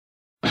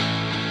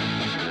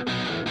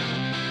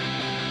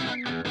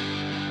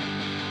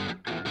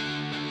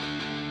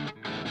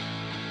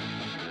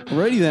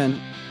Alrighty then.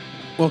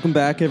 Welcome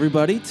back,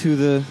 everybody, to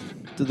the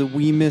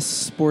We Miss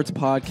Sports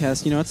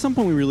podcast. You know, at some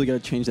point we really got to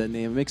change that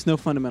name. It makes no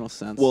fundamental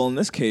sense. Well, in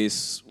this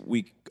case,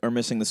 we are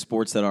missing the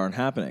sports that aren't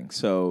happening.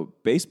 So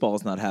baseball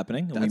is not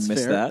happening, and that's we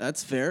missed fair. that.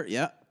 That's fair.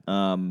 Yeah.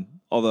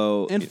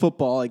 Although And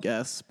football, I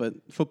guess, but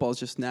football is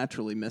just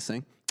naturally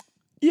missing.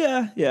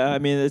 yeah. I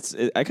mean,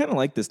 I kind of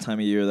like this time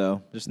of year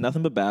though. There's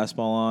nothing but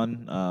basketball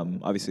on.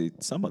 Obviously,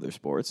 some other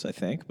sports, I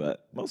think,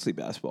 but mostly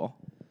basketball.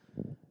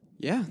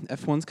 Yeah,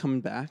 F1's coming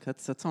back.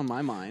 That's on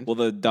my mind. Well,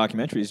 the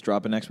documentary's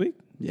dropping next week.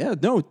 Yeah,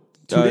 no, 2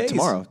 days.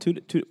 Tomorrow. What's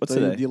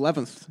today? The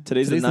 11th.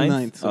 Today's the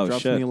 9th? So it Oh,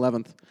 drops shit. on the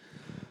 11th.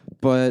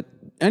 But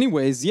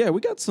anyways, yeah,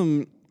 we got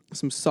some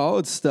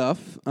solid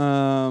stuff.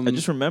 I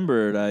just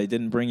remembered I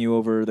didn't bring you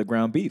over the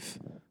ground beef.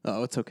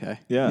 Oh, it's okay.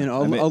 Yeah, You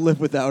know, I mean- I'll live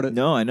without it.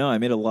 No, I know. I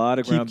made a lot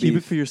of ground Keep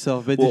beef. it for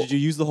yourself. But Well- did you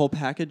use the whole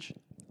package?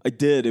 I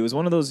did. It was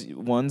one of those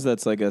ones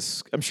that's like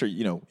I'm sure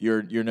you know. You're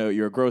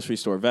a grocery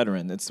store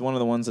veteran. It's one of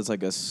the ones that's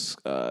like a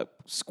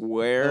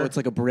square. Oh, it's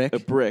like a brick. A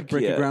brick,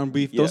 of yeah. ground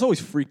beef. Yeah. Those always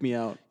freak me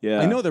out.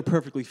 Yeah. I know they're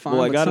perfectly fine.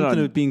 Well, I but got it something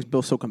on- of being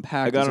built so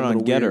compact. I got is it a on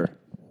little Getter.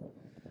 weird.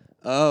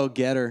 Oh,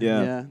 Getter.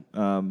 Yeah.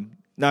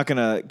 Not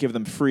gonna give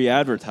them free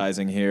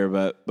advertising here,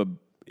 but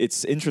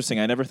it's interesting.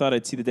 I never thought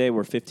I'd see the day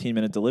where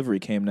 15-minute delivery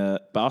came to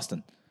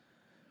Boston.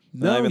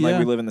 No, Not even yeah. like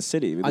we live in the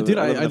city. I did.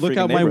 live in I a look freaking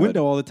out my neighborhood.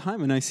 window all the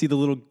time and I see the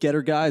little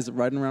Getter guys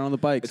riding around on the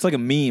bikes. It's like a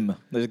meme.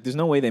 There's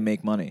no way they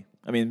make money.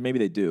 I mean, maybe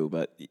they do,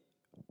 but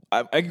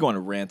I could go on a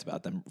rant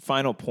about them.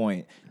 Final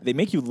point: they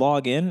make you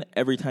log in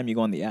every time you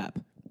go on the app,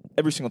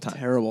 every single time.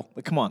 terrible.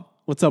 Like, come on,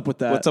 What's up with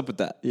that? what's up with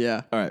that?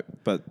 Yeah. All right,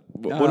 but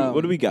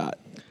what do we got?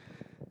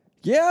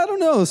 Yeah, I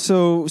don't know.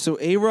 So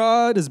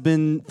A-Rod has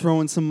been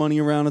throwing some money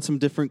around at some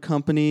different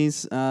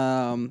companies.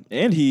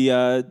 And he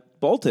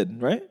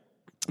bolted, right?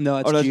 No,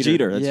 that's Oh, that's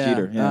Jeter. Jeter. That's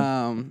Jeter,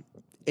 yeah.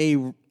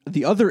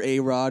 The other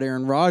A-Rod,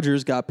 Aaron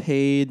Rodgers, got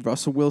paid.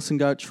 Russell Wilson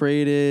got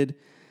traded.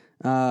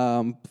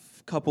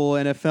 Couple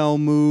NFL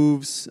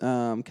moves.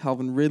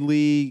 Calvin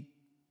Ridley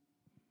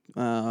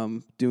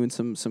doing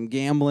some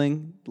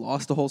gambling.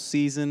 Lost the whole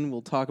season.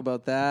 We'll talk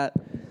about that.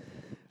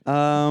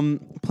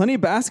 Plenty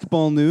of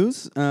basketball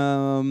news.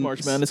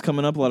 March Madness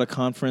coming up. A lot of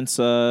conference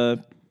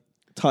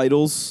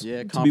titles. Yeah,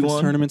 to be conference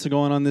won. tournaments are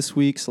going on this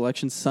week.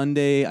 Selection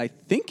Sunday, I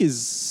think,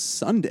 is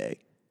Sunday.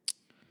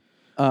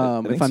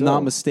 think If I'm so.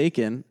 not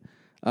mistaken.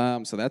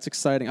 So that's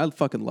exciting. I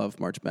fucking love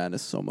March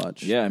Madness so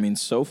much. Yeah, I mean,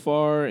 so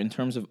far in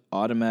terms of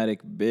automatic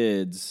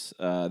bids,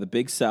 the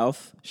Big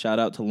South. Shout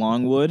out to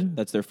Longwood.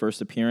 That's their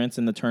first appearance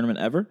in the tournament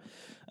ever.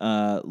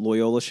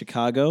 Loyola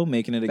Chicago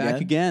making it Back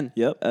again.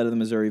 Yep, out of the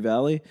Missouri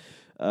Valley.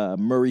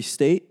 Murray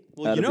State.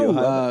 Well, out you of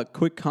the Ohio know,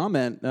 quick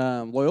comment.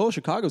 Loyola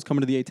Chicago's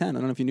coming to the A10. I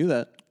don't know if you knew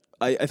that.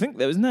 I think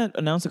that wasn't that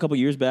announced a couple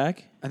years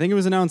back. I think it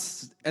was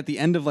announced at the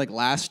end of like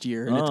last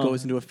year, and it Oh.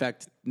 goes into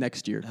effect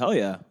next year. Hell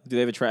yeah! Do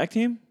they have a track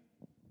team?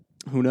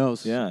 Who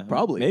knows? Yeah,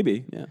 Probably.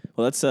 maybe. Yeah.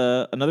 Well, that's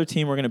another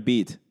team we're gonna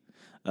beat.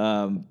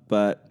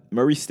 But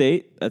Murray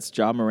State, that's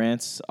Ja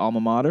Morant's alma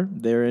mater.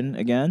 They're in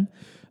again.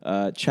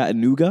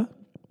 Chattanooga,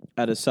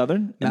 out of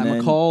Southern. Matt and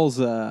then-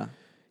 McCall's.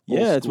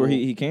 Yeah, that's where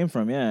he came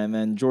from. Yeah, and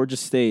then Georgia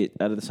State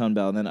out of the Sun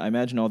Belt. And then I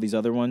imagine all these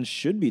other ones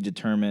should be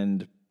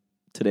determined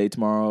today,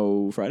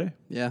 tomorrow, Friday.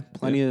 Yeah,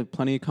 plenty of.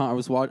 I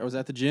was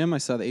at the gym. I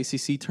saw the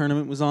ACC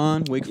tournament was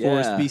on. Wake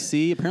Forest, Yeah.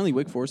 BC. Apparently,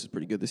 Wake Forest is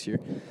pretty good this year.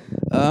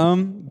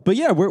 But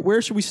yeah,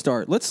 where should we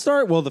start? Let's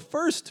start. Well, the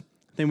first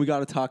thing we got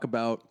to talk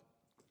about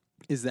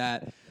is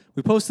that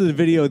we posted a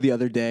video the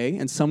other day,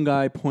 and some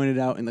guy pointed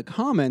out in the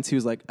comments. He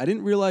was like, "I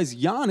didn't realize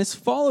Giannis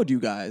followed you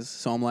guys."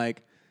 So I'm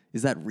like,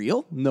 "Is that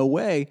real? No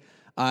way."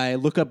 I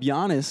look up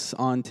Giannis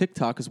on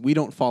TikTok because we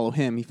don't follow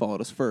him. He followed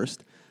us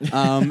first.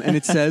 And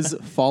it says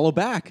follow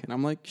back. And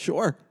I'm like,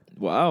 sure.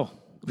 Wow.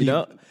 You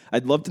know,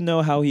 I'd love to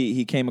know how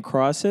he came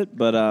across it,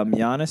 but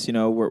Giannis, you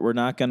know, we're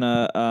not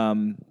gonna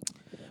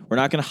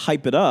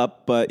hype it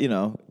up, but you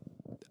know,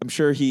 I'm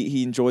sure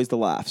he enjoys the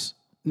laughs.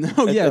 No,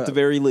 At the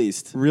very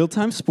least. Real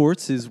Time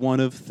Sports is one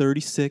of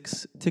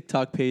 36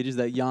 TikTok pages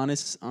that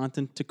Giannis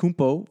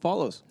Antetokounmpo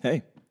follows.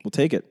 Hey, we'll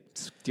take it.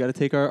 You got to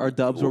take our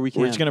dubs where we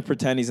can. We're just gonna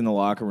pretend he's in the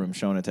locker room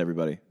showing it to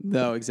everybody.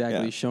 No, exactly.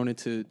 Yeah. He's shown it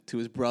to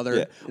his brother,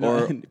 Yeah. you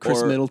know, and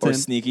Chris Middleton. Or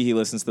sneaky, he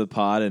listens to the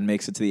pod and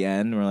makes it to the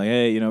end. And we're like,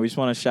 hey, you know, we just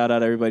want to shout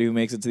out everybody who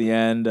makes it to the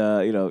end.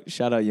 You know,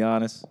 shout out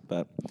Giannis.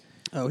 But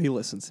Oh, he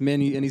listens.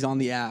 Man, and he's on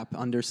the app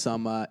under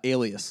some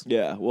alias.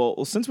 yeah,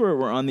 well, since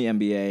we're on the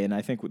NBA, and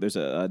I think there's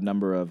a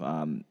number of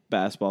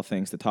basketball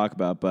things to talk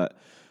about, but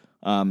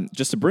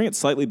just to bring it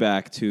slightly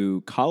back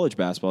to college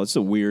basketball, it's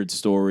a weird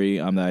story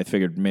that I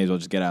figured may as well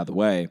just get out of the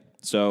way.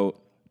 So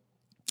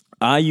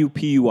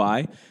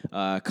IUPUI,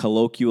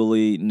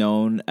 colloquially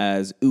known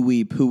as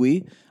Ooey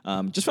Pooey.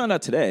 Just found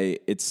out today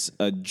it's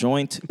a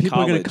joint People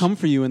college. are going to come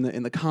for you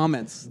in the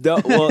comments.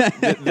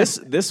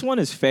 This one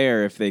is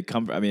fair if they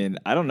come. I mean,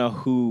 I don't know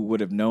who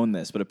would have known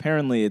this, but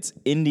apparently it's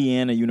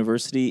Indiana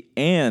University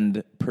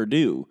and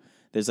Purdue.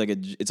 It's like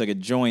a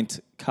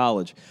joint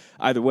college.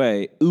 Either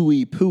way,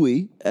 Ooey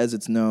Pooey, as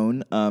it's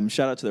known.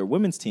 Shout out to their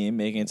women's team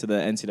making it to the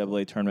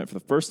NCAA tournament for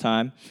the first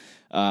time.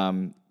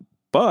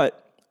 But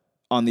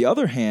on the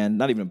other hand,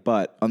 not even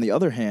but, on the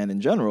other hand,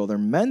 in general, their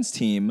men's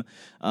team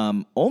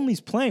only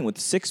is playing with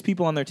 6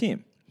 people on their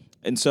team.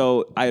 And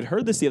so I had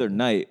heard this the other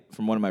night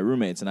from one of my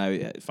roommates, and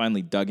I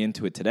finally dug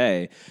into it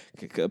today.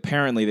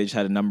 Apparently, they just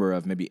had a number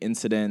of maybe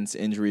incidents,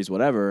 injuries,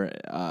 whatever,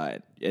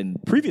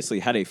 and previously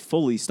had a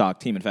fully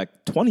stocked team. In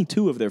fact,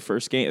 22 of their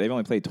first game, they've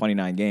only played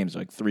 29 games,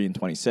 like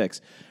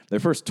 3-26.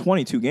 Their first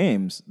 22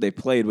 games, they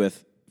played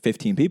with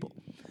 15 people,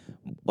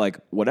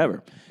 like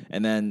whatever.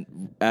 And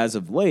then as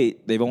of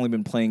late, they've only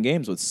been playing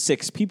games with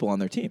 6 people on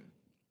their team.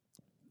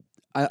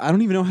 I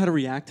don't even know how to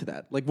react to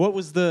that. Like, what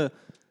was the...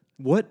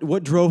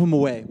 What drove them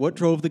away? What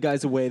drove the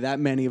guys away, that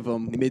many of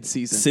them,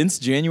 mid-season? Since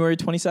January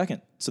 22nd.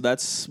 So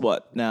that's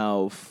what,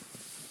 now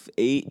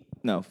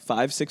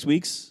 5-6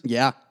 weeks?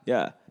 Yeah.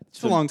 Yeah.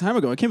 It's a long time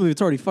ago. I can't believe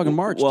it's already fucking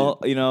March, Well,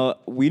 dude.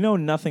 we know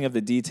nothing of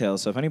the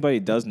details, so if anybody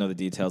does know the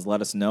details,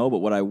 let us know. But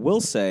what I will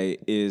say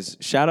is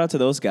shout out to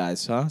those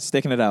guys,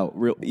 sticking it out.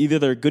 Either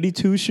they're goody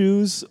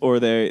two-shoes or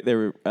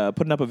they're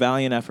putting up a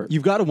valiant effort.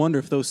 You've got to wonder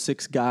if those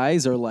 6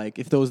 guys are like,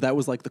 if that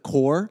was like the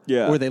core,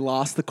 Yeah. or they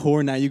lost the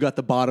core, now you got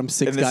the bottom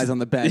 6 guys on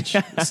the bench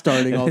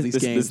starting all these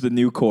This games. is the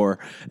new core.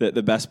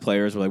 The best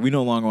players were like, we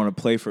no longer want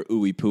to play for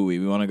Ooey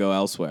Pooey. We want to go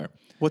elsewhere.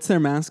 What's their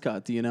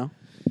mascot? Do you know?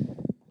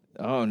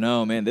 Oh,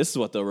 no, man. This is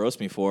what they'll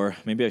roast me for.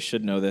 Maybe I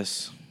should know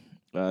this.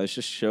 This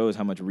just shows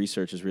how much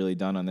research is really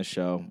done on this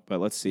show. But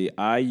let's see.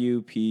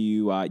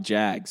 IUPUI,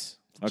 Jags.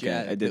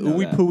 Okay, I did know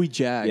Ooey that. Pooey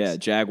Jags. Yeah,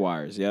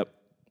 Jaguars. Yep.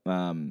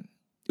 Ooey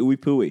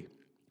Pooey.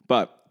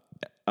 But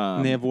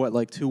And they have, what,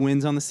 like 2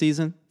 wins on the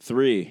season?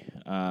 3.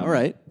 All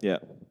right. Yeah.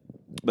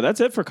 But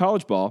that's it for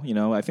college ball.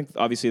 I think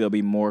obviously there'll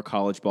be more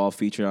college ball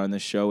featured on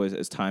this show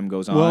as time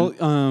goes on.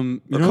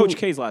 Well, Coach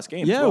K's last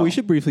game. Yeah, as well. we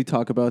should briefly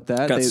talk about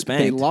that. Got They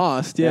spanked.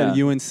 lost, to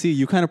UNC.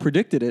 You kind of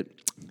predicted it.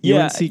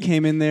 Yeah. UNC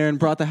came in there and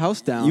brought the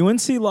house down.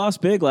 UNC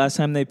lost big last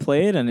time they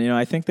played, and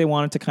I think they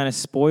wanted to kind of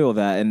spoil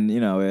that. And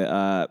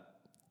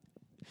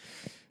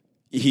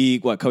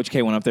Coach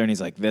K went up there and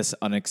he's like, "This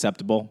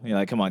unacceptable." You're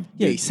like, "Come on."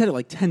 Yeah, he said it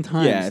like 10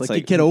 times. Yeah, it's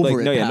like get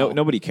over it. No, pal.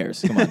 nobody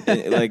cares. Come on,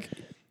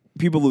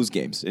 people lose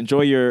games.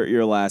 Enjoy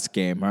your last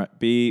game. Right?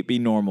 Be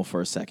normal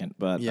for a second.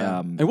 But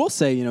Yeah, I will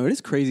say, it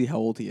is crazy how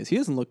old he is. He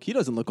doesn't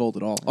look old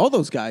at all. All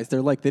those guys, they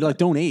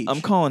don't age.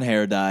 I'm calling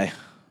hair dye.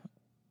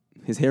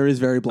 His hair is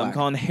very black. I'm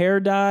calling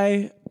hair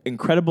dye,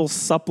 incredible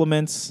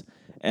supplements,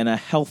 and a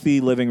healthy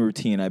living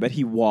routine. I bet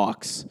he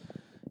walks.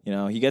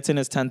 He gets in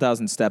his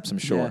 10,000 steps, I'm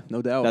sure. Yeah,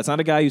 no doubt. That's not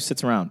a guy who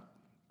sits around.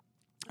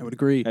 I would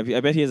agree. I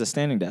bet he has a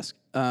standing desk.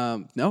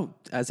 No,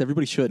 as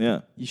everybody should.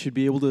 Yeah. You should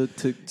be able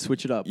to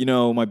switch it up.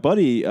 My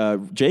buddy,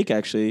 Jake,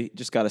 actually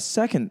just got a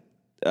second,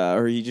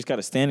 or he just got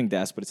a standing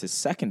desk, but it's his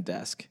second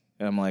desk.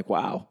 And I'm like,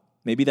 wow.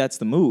 Maybe that's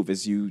the move,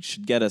 is you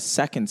should get a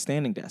second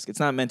standing desk. It's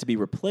not meant to be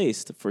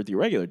replaced for the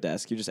regular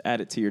desk. You just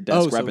add it to your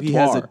desk so repertoire. he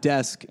has a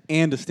desk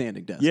and a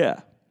standing desk. Yeah.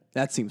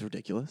 That seems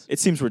ridiculous. It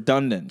seems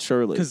redundant,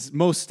 surely. Because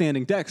most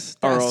standing desks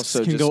Or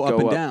also can just go up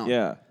and up. down.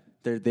 Yeah.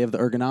 They have the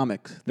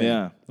ergonomics thing.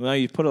 Yeah. Well,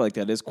 you put it like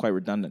that, it is quite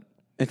redundant.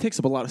 It takes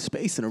up a lot of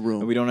space in a room.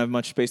 And we don't have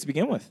much space to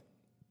begin with.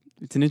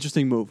 It's an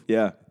interesting move.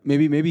 Yeah.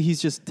 Maybe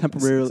he's just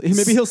temporarily.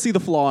 Maybe he'll see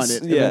the flaw in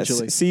it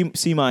eventually.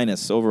 C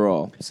minus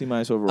overall. C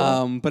minus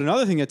overall. But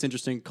another thing that's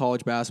interesting,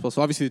 college basketball.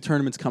 So obviously the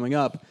tournament's coming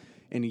up,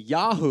 and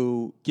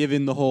Yahoo,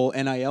 given the whole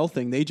NIL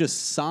thing, they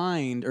just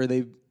signed or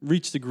they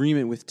reached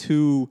agreement with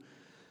 2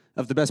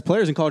 of the best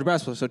players in college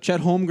basketball. So Chet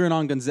Holmgren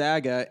on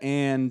Gonzaga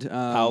and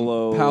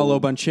Paolo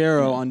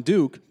Banchero on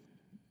Duke.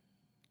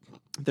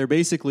 They're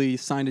basically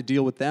signed a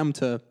deal with them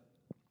to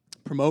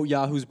promote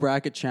Yahoo's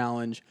bracket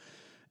challenge.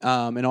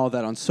 And all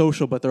that on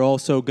social, but they're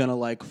also going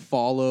to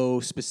follow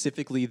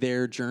specifically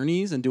their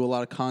journeys and do a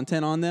lot of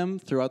content on them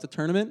throughout the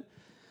tournament.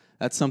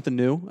 That's something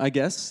new, I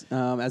guess.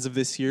 As of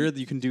this year,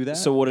 you can do that.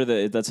 So what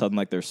are that's on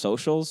their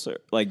socials, or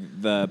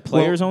the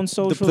players' own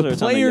socials? The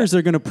players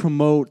are going to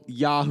promote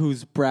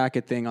Yahoo's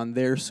bracket thing on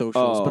their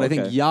socials, but I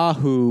think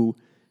Yahoo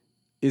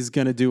is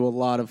going to do a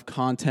lot of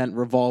content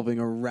revolving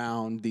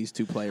around these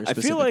 2 players. I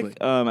feel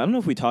like I don't know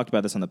if we talked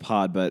about this on the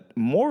pod, but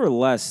more or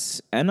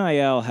less,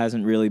 NIL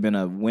hasn't really been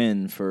a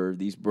win for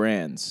these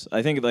brands.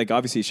 I think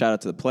obviously shout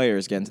out to the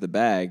players getting to the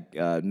bag.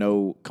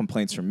 No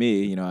complaints from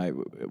me. I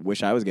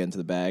wish I was getting to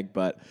the bag,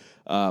 but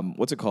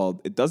what's it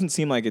called? It doesn't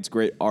seem like it's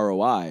great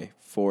ROI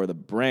for the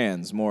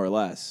brands, more or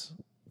less.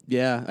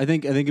 Yeah, I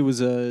think it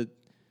was a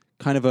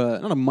kind of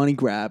not a money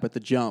grab at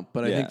the jump,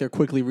 but I think they're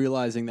quickly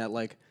realizing that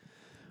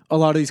a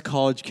lot of these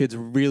college kids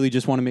really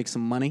just want to make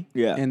some money.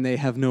 Yeah. And they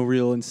have no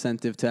real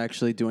incentive to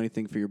actually do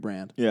anything for your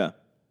brand. Yeah.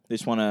 They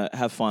just want to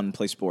have fun,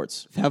 play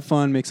sports. Have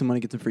fun, make some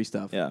money, get some free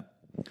stuff. Yeah.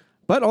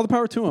 But all the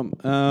power to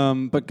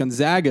them. But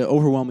Gonzaga,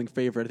 overwhelming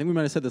favorite. I think we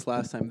might have said this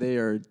last time.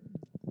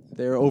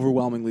 They're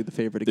overwhelmingly the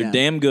favorite again. They're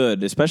damn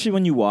good, especially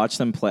when you watch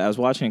them play. I was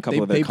watching a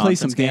couple of their They play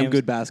some conference games. damn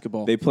good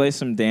basketball. They play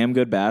some damn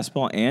good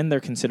basketball, and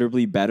they're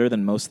considerably better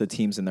than most of the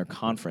teams in their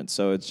conference.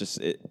 So it's just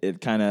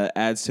it kind of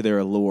adds to their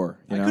allure.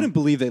 I couldn't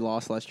believe they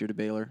lost last year to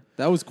Baylor.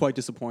 That was quite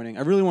disappointing.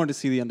 I really wanted to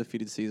see the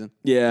undefeated season.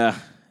 Yeah,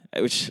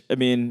 Which, I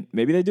mean,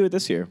 maybe they do it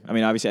this year. I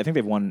mean, obviously, I think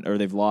they've won or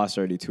they've lost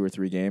already 2 or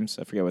 3 games.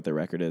 I forget what their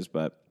record is,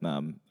 but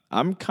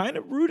I'm kind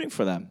of rooting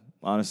for them,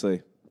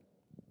 honestly.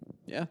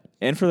 Yeah.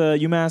 And for the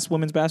UMass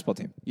women's basketball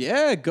team.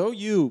 Yeah, go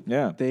you.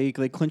 Yeah. They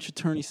clinched a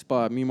tourney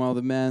spot. Meanwhile,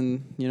 the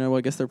men,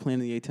 I guess they're playing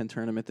in the A10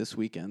 tournament this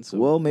weekend. So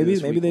Well, maybe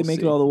they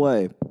make it all the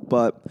way.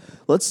 But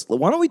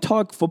why don't we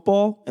talk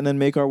football and then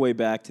make our way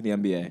back to the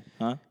NBA,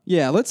 huh?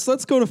 Yeah, let's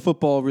go to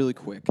football really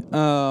quick.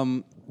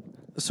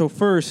 So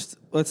first,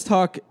 let's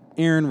talk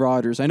Aaron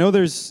Rodgers. I know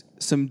there's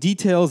some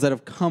details that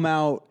have come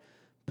out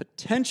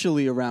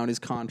potentially around his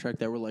contract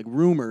that were like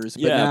rumors.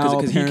 But Yeah,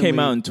 because he came apparently-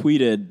 out and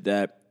tweeted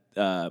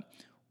that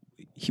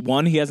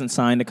he hasn't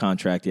signed a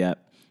contract yet,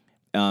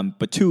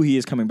 but 2, he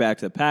is coming back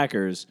to the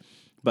Packers.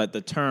 But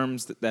the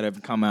terms that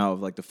have come out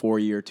of like the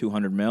 4-year,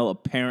 $200 million,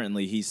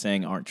 apparently he's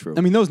saying aren't true.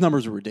 I mean, those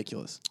numbers are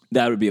ridiculous.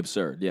 That would be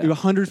absurd. Yeah,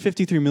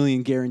 $153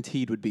 million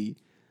guaranteed would be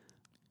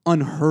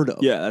unheard of.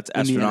 Yeah, that's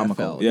in the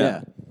astronomical. NFL.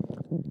 Yeah.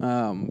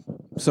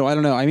 So I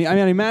don't know. I mean, I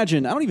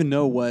imagine. I don't even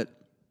know what.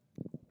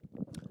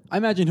 I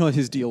imagine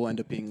his deal will end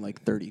up being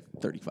like 30,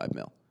 35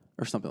 mil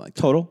or something like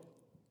that. Total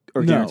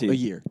or No, guaranteed? a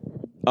year.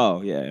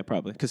 Oh yeah,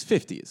 probably. Because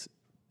 50 is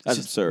That's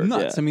just absurd,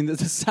 nuts. yeah. I mean, the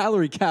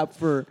salary cap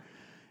for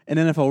an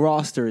NFL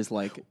roster is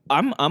like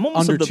I'm almost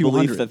Under of the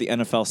belief 200. that the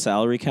NFL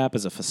salary cap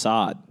is a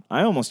facade.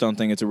 I almost don't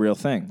think it's a real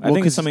thing. I Well,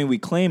 think 'cause- it's something we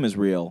claim is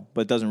real,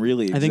 but doesn't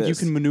really exist. I think you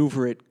can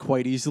maneuver it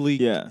quite easily.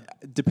 Yeah.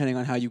 Depending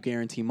on how you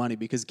guarantee money,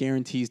 because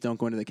guarantees don't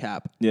go into the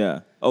cap. Yeah.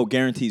 Oh,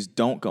 guarantees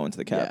don't go into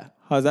the cap. Yeah.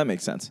 How does that make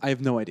sense? I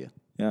have no idea.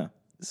 Yeah.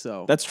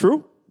 So That's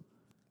true?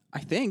 I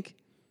think.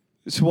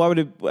 So why would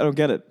it? I don't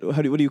get it.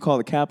 What do you call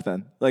the cap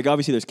then? Like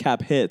obviously there's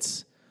cap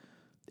hits.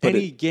 But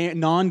Any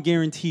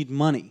non-guaranteed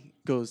money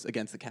goes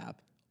against the cap.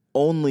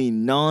 only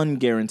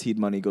non-guaranteed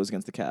money goes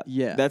against the cap.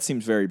 Yeah. That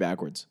seems very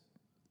backwards.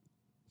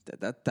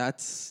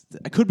 That's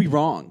I could be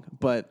wrong,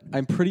 but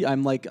I'm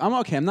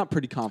okay. I'm not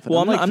pretty confident.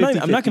 Well, I'm not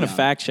 50-50 going to on it.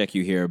 fact check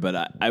you here,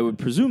 but I would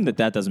presume that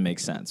doesn't make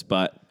sense.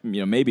 But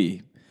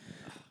maybe.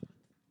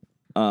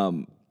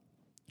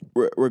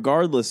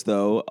 Regardless,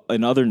 though,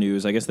 in other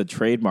news, I guess the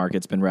trade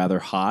market's been rather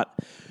hot.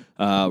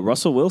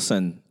 Russell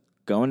Wilson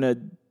going to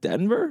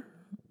Denver.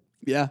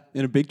 Yeah,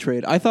 in a big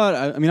trade. I thought.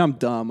 I mean, I'm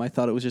dumb. I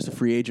thought it was just a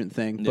free agent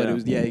thing, but Yeah. it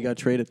was. Yeah, he got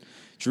traded.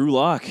 Drew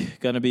Lock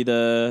going to be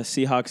the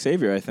Seahawks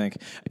savior, I think.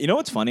 You know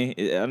what's funny?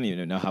 I don't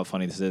even know how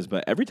funny this is,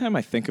 but every time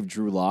I think of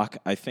Drew Lock,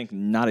 I think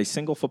not a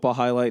single football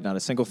highlight, not a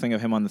single thing of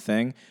him on the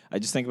thing. I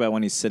just think about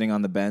when he's sitting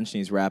on the bench and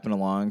he's rapping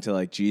along to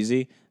like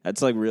Jeezy.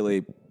 That's like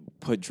really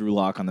put Drew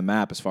Lock on the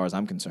map as far as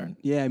I'm concerned.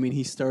 Yeah, I mean,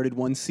 he started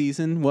one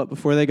season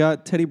before they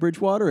got Teddy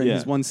Bridgewater, and Yeah.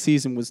 his one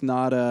season was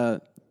not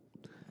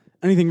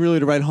anything really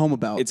to write home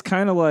about. It's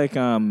kind of like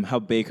how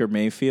Baker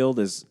Mayfield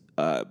is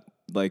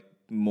like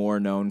more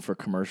known for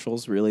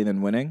commercials really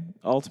than winning.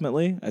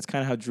 Ultimately, that's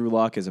kind of how Drew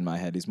Lock is in my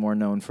head. He's more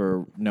known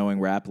for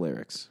knowing rap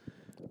lyrics,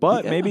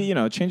 but Yeah.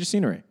 maybe change of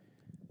scenery.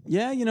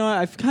 Yeah,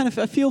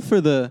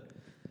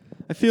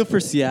 I feel for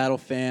Seattle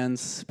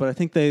fans, but I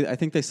think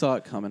they saw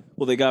it coming.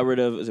 Well, they got rid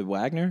of is it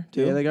Wagner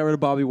too? Yeah, they got rid of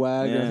Bobby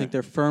Wagner. Yeah. I think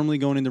they're firmly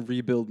going into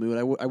rebuild mood.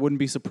 I wouldn't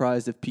be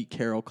surprised if Pete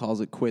Carroll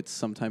calls it quits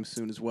sometime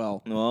soon as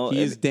well. Well,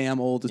 he is damn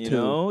old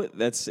too.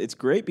 It's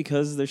great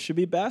because there should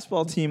be a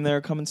basketball team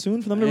there coming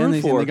soon for them to And root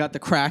they, for. and they got the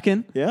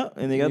Kraken. Yeah,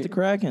 and they got the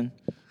Kraken.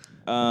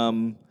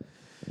 And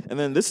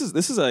then this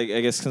is I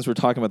guess since we're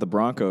talking about the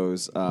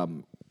Broncos,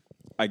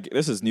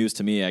 this is news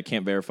to me. I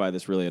can't verify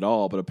this really at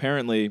all, but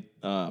apparently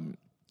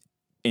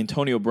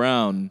Antonio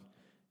Brown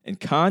and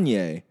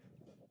Kanye,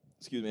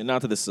 excuse me,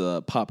 not to this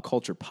pop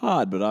culture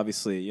pod, but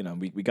obviously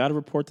we got to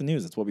report the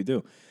news. That's what we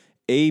do.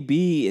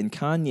 AB and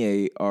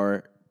Kanye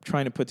are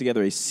trying to put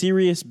together a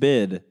serious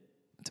bid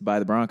to buy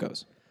the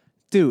Broncos.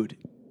 Dude,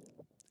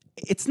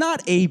 it's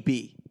not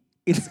AB.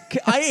 It's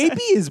AB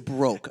is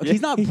broke. Okay,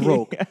 he's not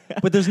broke,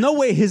 but there's no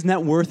way his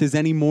net worth is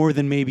any more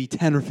than maybe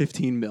 10 or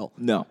 15 mil.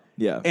 No,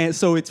 yeah, And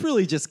so it's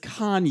really just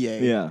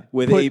Kanye. yeah,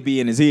 with Put- AB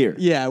in his ear.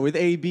 Yeah, with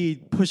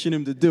AB pushing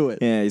him to do it.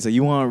 Yeah, he's like,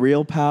 you want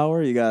real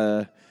power? You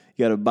gotta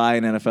buy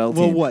an NFL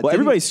team. Well, what, didn't-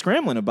 everybody's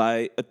scrambling to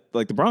buy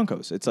like the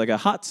Broncos. It's like a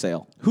hot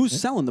sale. Who's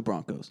selling the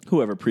Broncos?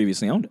 Whoever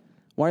previously owned it.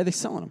 Why are they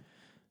selling them?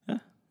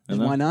 I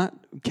don't know. Why not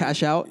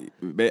cash out?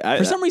 I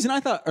For some reason, I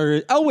thought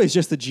Elway's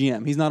just the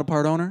GM. He's not a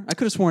part owner. I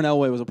could have sworn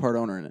Elway was a part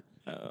owner in it.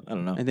 I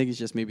don't know. I think he's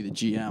just maybe the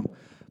GM.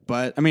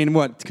 But I mean,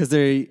 what? Because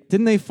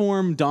didn't they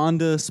form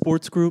Donda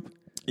Sports Group?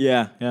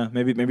 Yeah.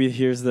 Maybe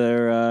here's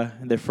their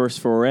first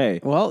foray.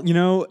 Well,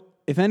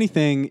 if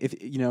anything,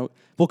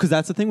 because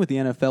that's the thing with the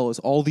NFL is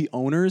all the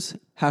owners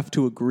have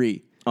to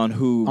agree On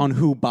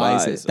who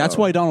buys it. That's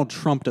Oh. why Donald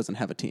Trump doesn't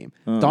have a team.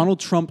 Donald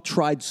Trump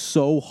tried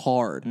so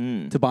hard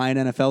to buy an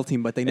NFL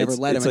team, but they never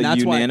let him. It's And like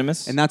that's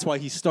unanimous? Why, and that's why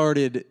he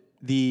started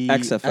the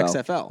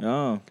XFL.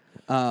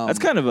 Oh, that's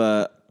kind of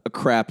a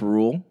crap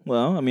rule.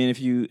 Well, I mean,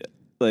 if you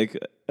I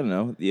don't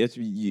know,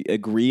 you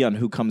agree on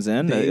who comes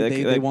in.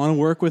 They want to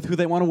work with who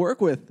they want to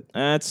work with.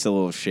 That's a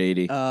little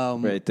shady,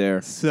 right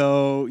there.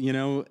 So,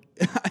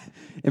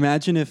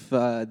 imagine if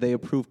they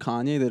approve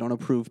Kanye, they don't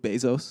approve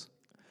Bezos.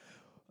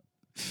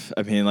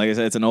 I mean, like I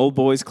said, it's an old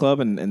boys club,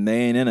 and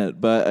they ain't in it.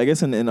 But I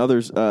guess in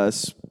others,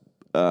 what's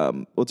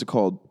it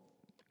called?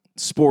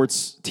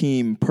 Sports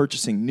team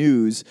purchasing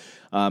news.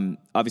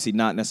 Obviously,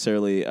 not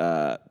necessarily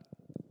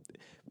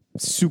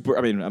super.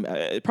 I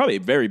mean, probably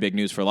very big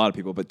news for a lot of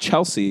people. But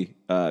Chelsea,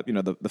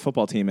 the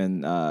football team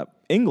in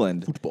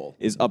England,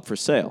 is up for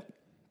sale.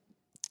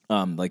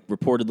 Like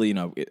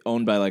reportedly,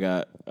 owned by like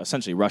a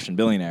essentially Russian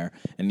billionaire,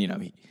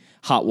 and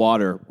hot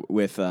water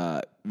with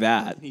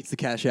that. He needs to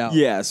cash out.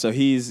 Yeah, so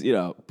he's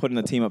putting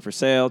the team up for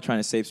sale, trying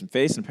to save some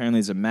face, and apparently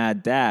there's a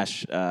mad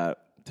dash to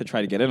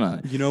try to get in on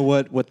it. You know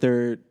what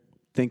they're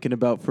thinking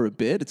about for a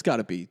bid? It's got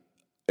to be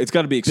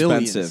expensive.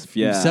 Billions.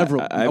 Yeah,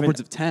 Several, upwards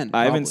of 10.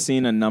 I haven't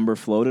seen a number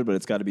floated, but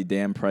it's got to be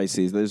damn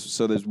pricey.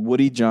 There's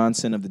Woody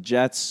Johnson of the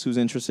Jets who's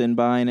interested in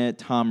buying it.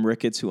 Tom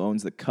Ricketts, who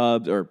owns the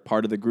Cubs, or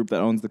part of the group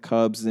that owns the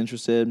Cubs, is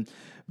interested.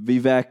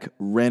 Vivek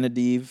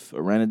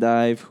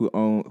Ranadive, who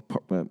own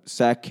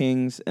Sack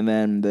Kings, and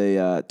then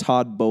the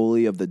Todd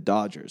Bowley of the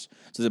Dodgers.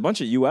 So there's a bunch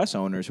of U.S.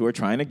 owners who are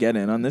trying to get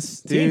in on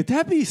this team. Dude,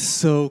 that'd be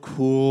so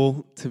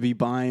cool to be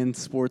buying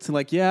sports. And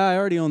I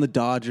already own the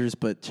Dodgers,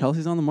 but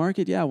Chelsea's on the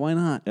market. Yeah, why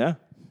not? Yeah.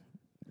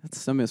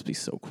 That must be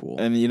so cool.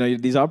 And,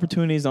 these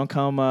opportunities don't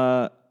come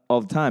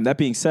all the time. That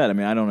being said, I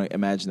mean, I don't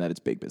imagine that it's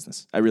big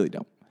business. I really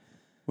don't.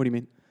 What do you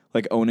mean?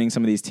 Like owning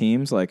some of these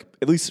teams, like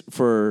at least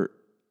for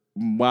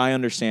my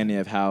understanding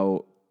of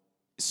how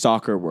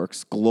soccer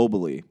works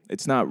globally,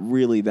 it's not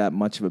really that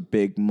much of a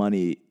big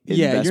money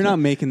investment. You're not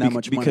making that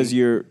much money.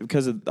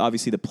 Because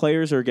obviously the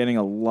players are getting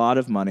a lot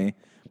of money.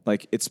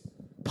 Like it's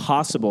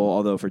possible,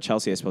 although for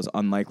Chelsea, I suppose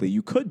unlikely,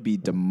 you could be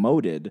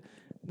demoted.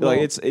 Well, like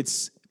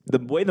it's the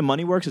way the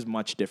money works is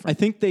much different. I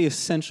think they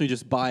essentially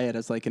just buy it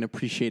as like an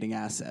appreciating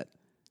asset.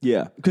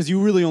 Yeah. Because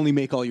you really only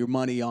make all your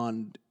money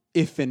on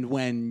if and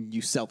when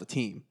you sell the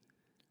team.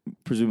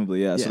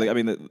 Presumably, yeah. So,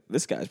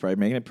 this guy's probably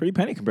making a pretty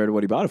penny compared to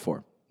what he bought it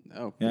for.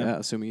 Oh, yeah.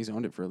 Assuming he's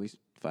owned it for at least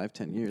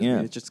 5-10 years. Yeah. I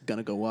mean, it's just going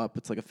to go up.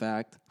 It's like a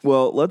fact.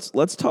 Well,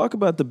 let's talk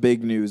about the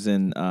big news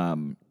in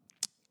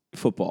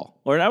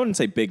football. Or I wouldn't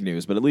say big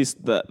news, but at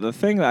least the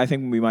thing that I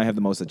think we might have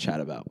the most to chat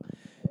about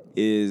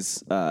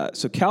is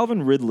so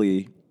Calvin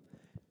Ridley.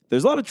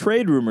 There's a lot of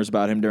trade rumors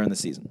about him during the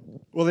season.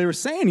 Well, they were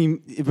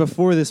saying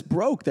before this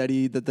broke that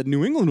the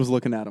New England was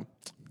looking at him.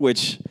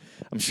 Which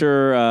I'm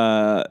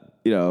sure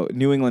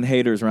New England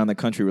haters around the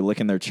country were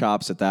licking their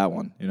chops at that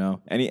one.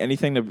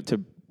 Anything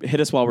to hit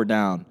us while we're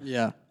down.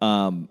 Yeah.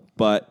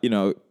 But did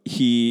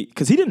he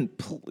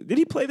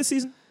play the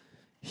season?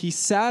 He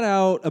sat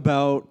out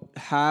about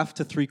half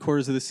to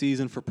 3/4 of the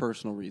season for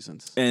personal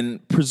reasons.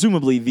 And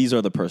presumably these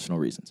are the personal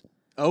reasons.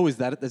 Oh, is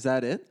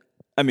that it?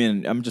 I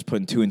mean, I'm just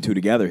putting two and two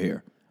together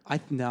here. I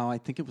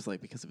think it was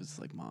because of his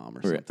mom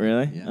or something.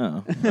 Really?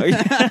 Yeah.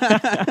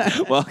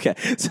 Oh. Well, okay.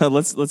 So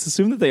let's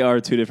assume that they are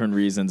two different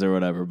reasons or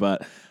whatever.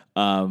 But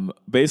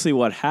basically,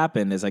 what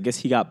happened is I guess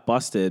he got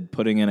busted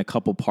putting in a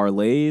couple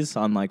parlays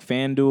on like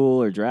FanDuel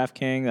or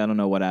DraftKings. I don't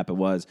know what app it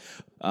was.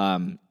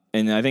 And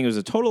I think it was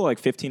a total of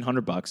like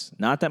 $1,500.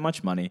 Not that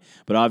much money,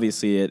 but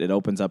obviously it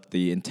opens up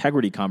the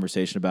integrity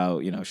conversation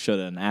about should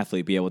an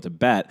athlete be able to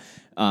bet.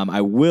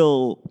 I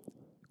will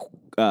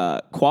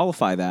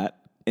qualify that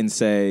and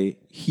say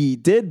he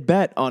did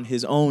bet on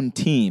his own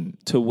team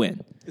to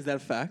win. Is that a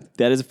fact?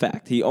 That is a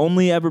fact. He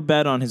only ever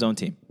bet on his own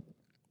team.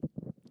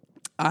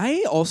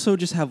 I also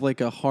just have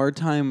a hard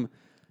time.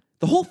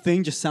 The whole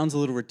thing just sounds a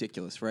little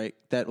ridiculous, right?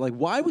 That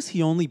why was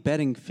he only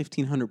betting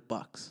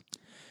 $1,500?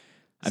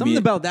 Something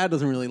about that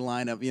doesn't really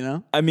line up,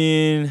 I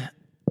mean,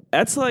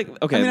 that's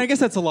okay. I mean, I guess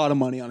that's a lot of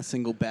money on a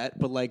single bet,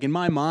 but in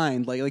my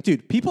mind,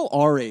 dude, people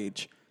our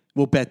age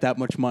will bet that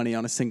much money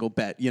on a single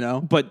bet,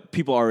 But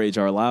people our age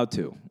are allowed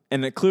to.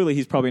 And clearly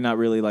he's probably not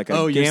really a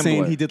gambler. You're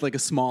saying he did a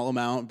small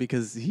amount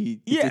because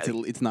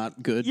it's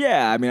not good?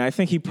 Yeah, I mean, I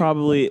think he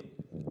probably,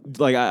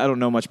 I don't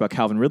know much about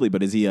Calvin Ridley,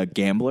 but is he a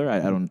gambler? I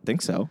don't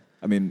think so.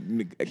 I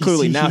mean,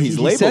 clearly now he's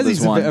labeled says as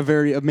he's one.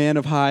 a man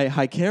of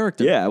high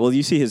character. Yeah, well,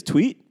 you see his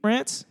tweet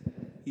rants?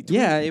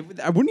 Yeah,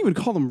 I wouldn't even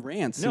call them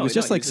rants. No, it was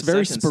just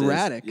very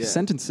sporadic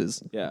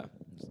sentences. Yeah.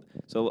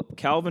 So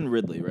Calvin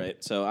Ridley,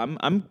 right? So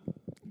I'm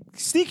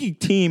sneaky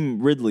team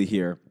Ridley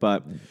here,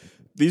 but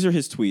these are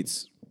his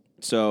tweets.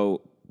 So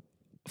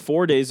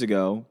 4 days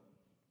ago,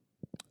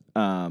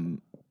 he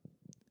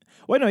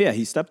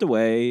stepped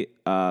away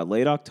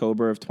late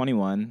October of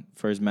 21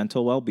 for his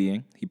mental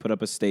well-being. He put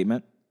up a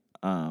statement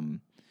or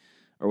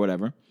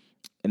whatever.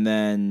 And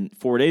then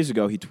 4 days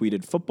ago, he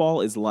tweeted,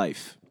 "Football is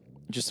life,"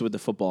 just with the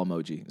football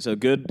emoji. So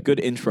good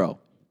intro.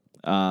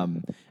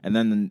 And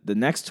then the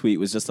next tweet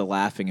was just a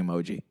laughing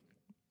emoji.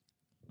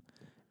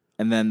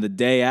 And then the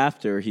day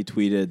after, he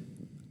tweeted,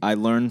 "I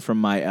learned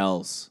from my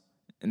L's."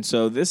 And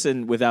so this,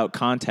 without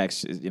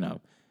context, is,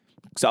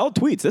 solid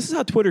tweets. This is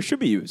how Twitter should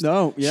be used.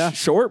 No, yeah.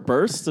 Short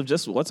bursts of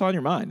just what's on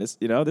your mind. This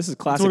is classic Twitter. That's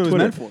what it Twitter. was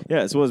meant for.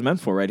 Yeah, it's what it was meant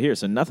for right here.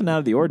 So nothing out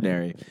of the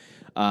ordinary.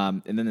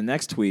 And then the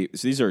next tweet,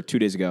 so these are 2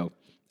 days ago.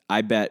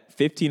 "I bet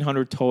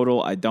 $1,500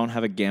 total. I don't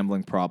have a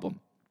gambling problem.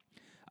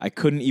 I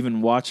couldn't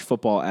even watch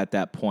football at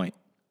that point.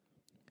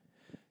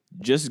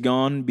 Just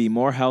gone be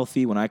more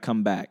healthy when I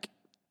come back.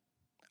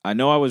 I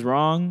know I was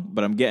wrong,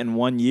 but I'm getting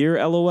 1 year,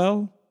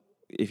 LOL.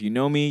 If you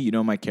know me, you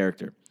know my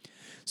character.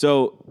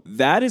 So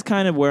that is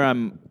kind of where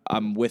I'm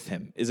with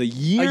him. Is a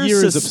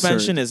year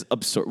suspension is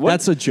absurd. What?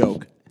 That's a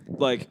joke.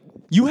 Like,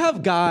 You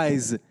have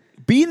guys.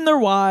 beating their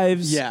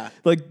wives, Yeah.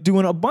 like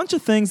doing a bunch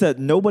of things that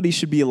nobody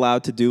should be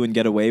allowed to do and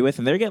get away with,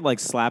 and they get like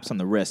slaps on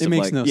the wrist. It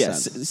makes like, no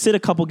sense. Sit a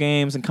couple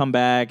games and come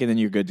back, and then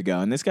you're good to go.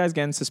 And this guy's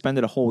getting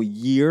suspended a whole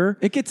year.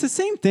 It gets the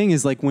same thing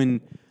as like when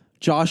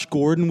Josh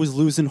Gordon was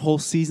losing whole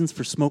seasons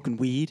for smoking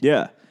weed.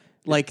 Yeah.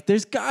 Like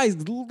there's guys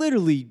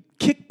literally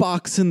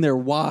kickboxing their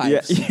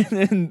wives.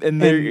 Yeah,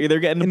 and they're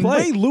getting to and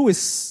play. Ray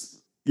Lewis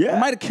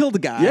might have killed a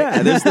guy.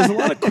 Yeah, there's a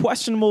lot of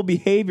questionable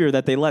behavior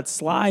that they let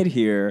slide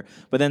here,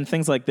 but then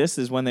things like this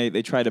is when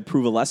they try to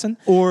prove a lesson.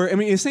 Or, I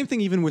mean, the same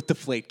thing even with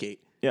Deflategate.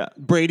 Yeah.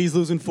 Brady's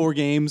losing 4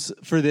 games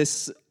for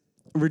this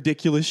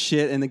ridiculous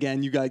shit, and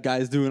again, you got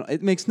guys doing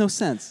it. Makes no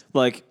sense.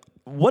 Like,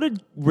 what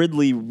did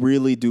Ridley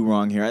really do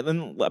wrong here?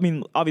 I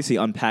mean, obviously,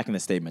 unpacking the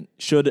statement.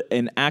 Should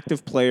an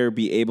active player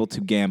be able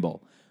to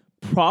gamble?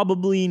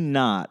 Probably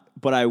not.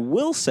 But I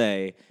will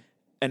say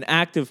an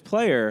active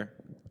player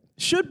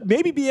should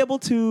maybe be able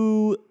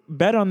to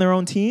bet on their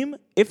own team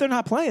if they're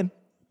not playing.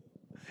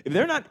 If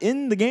they're not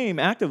in the game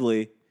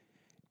actively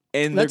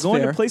and That's they're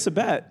going fair. to place a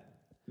bet,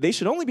 they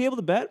should only be able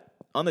to bet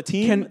on the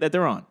team that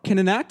they're on. Can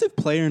an active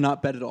player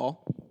not bet at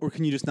all? Or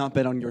can you just not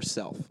bet on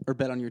yourself or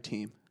bet on your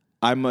team?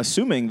 I'm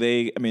assuming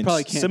Probably can't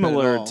bet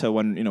similar at all. to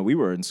when we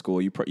were in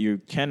school, you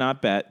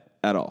cannot bet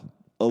at all.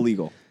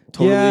 Illegal.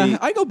 Totally. Yeah,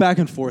 I go back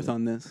and forth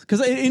on this. Because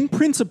in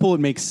principle,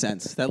 it makes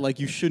sense that like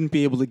you shouldn't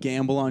be able to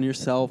gamble on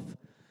yourself.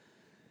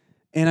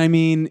 And I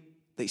mean,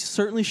 they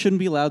certainly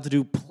shouldn't be allowed to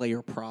do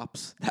player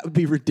props. That would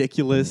be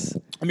ridiculous.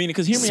 I mean,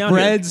 because hear me out here.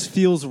 Spreads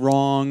feels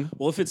wrong.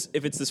 Well, if it's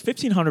this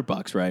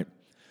 $1,500, right?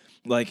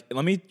 Like,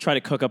 let me try to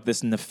cook up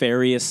this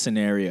nefarious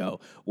scenario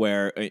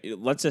where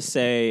let's just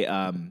say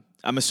I'm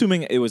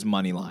assuming it was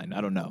money line. I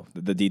don't know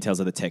the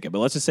details of the ticket, but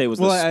let's just say it was.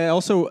 Well, I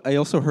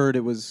also heard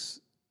it was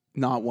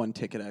not one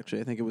ticket.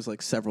 Actually, I think it was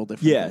like several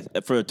different.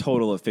 Yeah, for a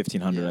total of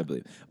 $1,500, I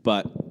believe.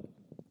 But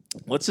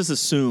let's just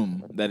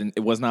assume that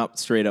it was not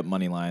straight up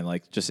money line.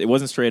 Like, just it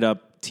wasn't straight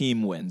up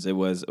team wins. It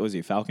was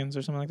Falcons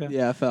or something like that?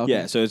 Yeah, Falcons.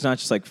 Yeah, so it's not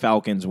just like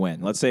Falcons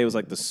win. Let's say it was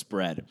like the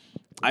spread.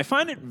 I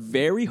find it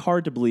very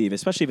hard to believe,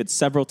 especially if it's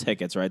several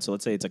tickets, right? So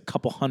let's say it's a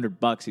couple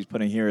 $100 he's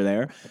putting here or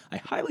there. I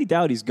highly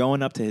doubt he's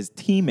going up to his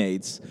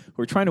teammates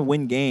who are trying to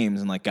win games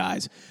and like,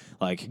 guys,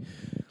 like,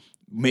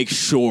 make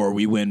sure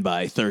we win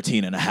by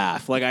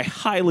 13.5. Like, I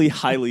highly,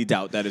 highly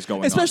doubt that is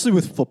going on. Especially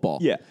with football.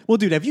 Yeah. Well,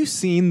 dude, have you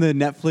seen the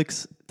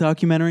Netflix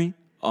documentary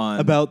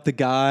about the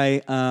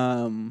guy?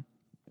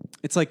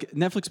 It's like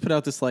Netflix put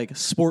out this like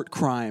sport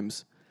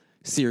crimes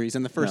series,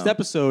 and the first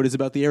episode is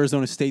about the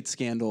Arizona State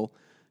scandal,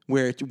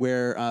 where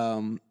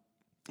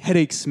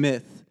Headache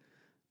Smith,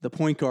 the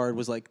point guard,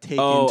 was like taking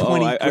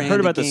 20 I grand heard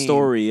a about the game.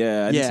 story.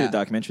 Yeah, I didn't see Yeah. the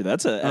documentary.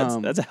 That's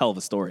a hell of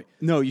a story.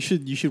 No, you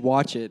should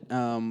watch it.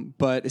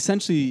 But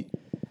essentially,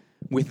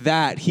 with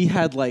that, he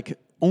had like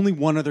only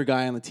one other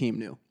guy on the team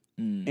knew,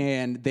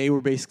 and they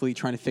were basically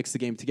trying to fix the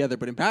game together.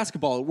 But in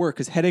basketball, it worked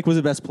because Headache was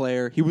the best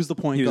player. He was the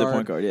point He was guard. the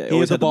point guard, yeah. He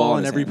Always had the had the ball ball in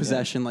in his every hand, yeah.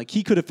 possession. Like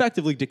he could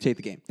effectively dictate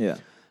the game. Yeah.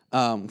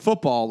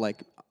 Football,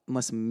 like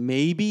unless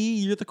maybe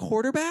you're the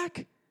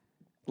quarterback.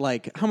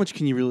 Like, how much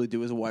can you really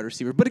do as a wide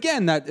receiver? But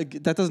again,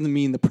 that doesn't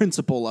mean the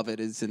principle of it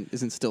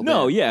isn't still there.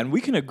 No, yeah, and we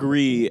can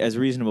agree as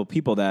reasonable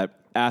people that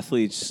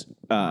athletes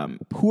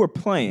who are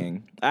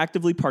playing,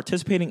 actively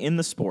participating in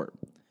the sport,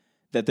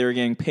 that they're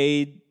getting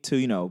paid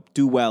to,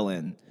 do well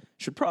in,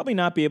 should probably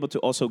not be able to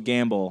also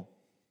gamble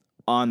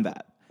on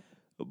that.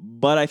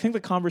 But I think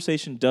the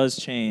conversation does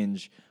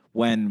change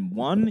when,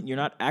 one, you're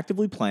not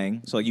actively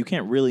playing, so you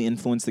can't really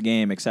influence the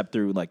game except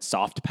through like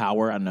soft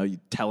power. I don't know, you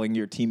telling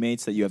your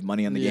teammates that you have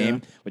money on the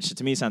game, which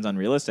to me sounds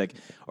unrealistic.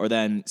 Or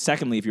then,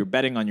 secondly, if you're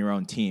betting on your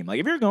own team, like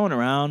if you're going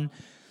around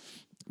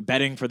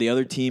betting for the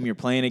other team you're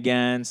playing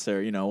against,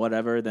 or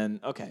whatever, then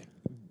okay,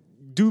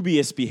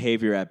 dubious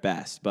behavior at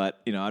best.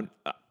 But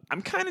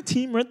I'm kind of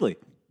Team Ridley,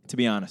 to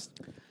be honest.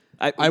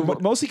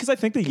 Mostly because I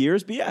think the year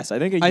is BS. I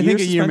think a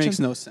year makes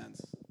no sense.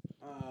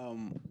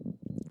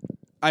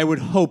 I would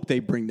hope they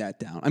bring that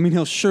down. I mean,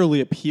 he'll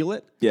surely appeal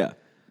it. Yeah.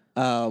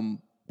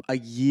 A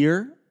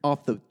year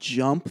off the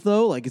jump,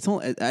 though, like it's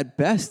only at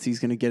best he's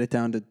going to get it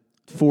down to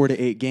 4 to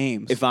 8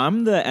 games. If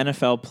I'm the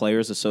NFL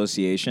Players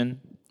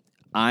Association,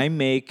 I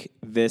make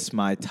this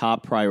my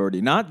top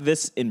priority. Not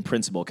this in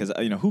principle, because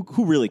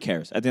who really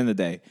cares? At the end of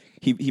the day,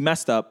 he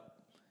messed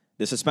up.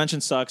 The suspension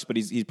sucks, but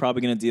he's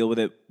probably going to deal with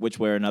it which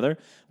way or another.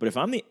 But if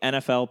I'm the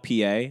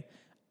NFLPA,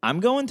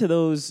 I'm going to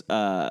those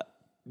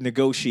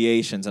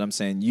negotiations and I'm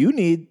saying you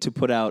need to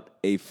put out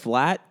a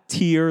flat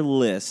tier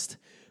list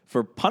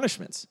for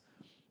punishments.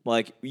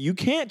 Like, you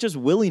can't just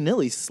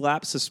willy-nilly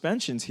slap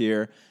suspensions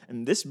here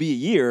and this be a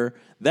year,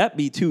 that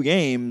be 2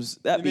 games,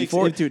 that be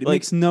 4. Dude, it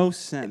makes no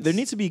sense. There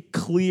needs to be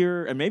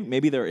clear, and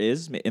maybe there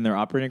is in their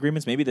operating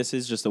agreements. Maybe this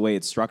is just the way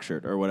it's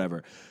structured or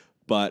whatever.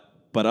 But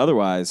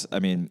otherwise, I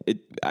mean,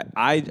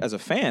 I as a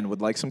fan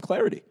would like some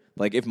clarity.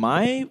 Like, if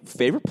my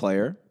favorite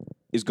player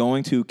is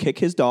going to kick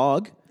his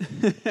dog,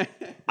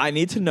 I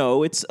need to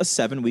know it's a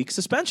 7-week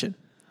suspension.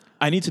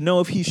 I need to know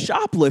if he's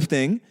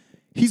shoplifting,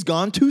 he's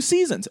gone 2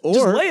 seasons.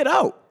 Just lay it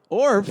out.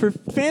 Or for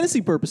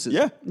fantasy purposes.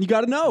 Yeah. You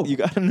got to know. You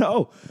got to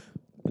know.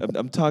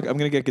 I'm going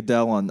to get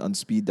Goodell on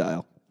speed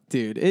dial.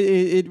 Dude,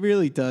 it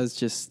really does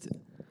just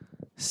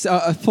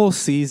a full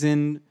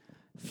season,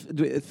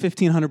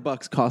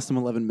 $1,500 cost him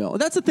 $11 million.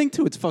 That's the thing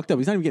too. It's fucked up.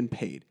 He's not even getting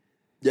paid.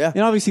 Yeah.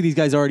 And obviously these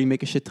guys already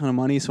make a shit ton of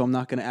money, so I'm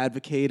not going to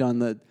advocate on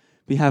the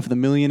behalf of the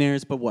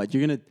millionaires. But what,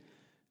 you're going to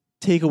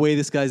take away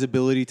this guy's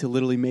ability to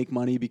literally make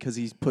money because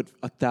he's put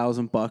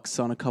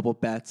 $1,000 on a couple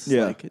bets?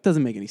 Yeah. Like, it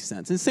doesn't make any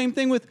sense. And same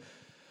thing with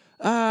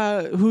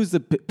who's the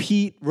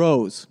Pete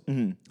Rose?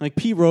 Mm-hmm. Like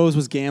Pete Rose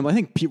was gambling. I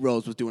think Pete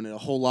Rose was doing it a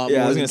whole lot more.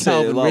 I was than going to say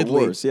Calvin a lot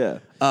Ridley. worse. Yeah.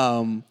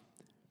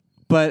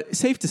 But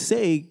safe to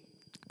say,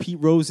 Pete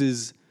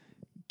Rose's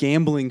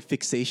gambling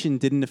fixation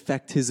didn't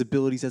affect his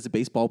abilities as a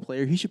baseball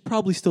player. He should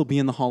probably still be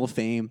in the Hall of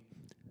Fame.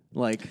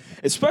 Like,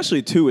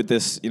 especially too with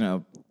this,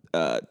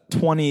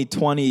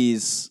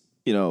 2020s,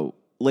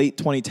 late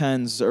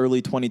 2010s,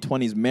 early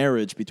 2020s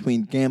marriage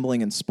between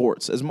gambling and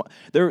sports.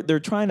 They're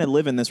trying to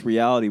live in this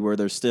reality where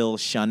they're still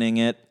shunning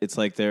it. It's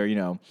like they're,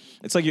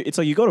 it's like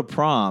you go to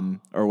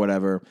prom or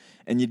whatever,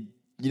 and you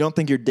don't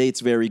think your date's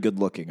very good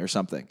looking or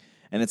something.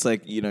 And it's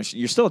like,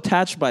 you're still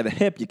attached by the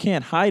hip. You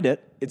can't hide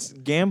it. It's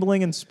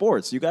gambling and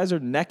sports. You guys are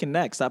neck and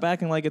neck. Stop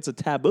acting like it's a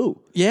taboo.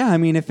 yeah, I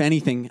mean, if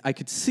anything, I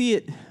could see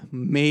it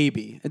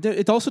maybe.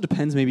 It also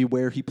depends maybe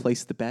where he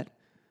placed the bet.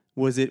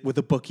 Was it with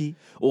a bookie?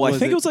 Well, I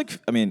think it was like,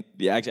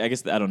 I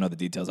guess I don't know the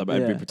details. I'd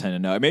be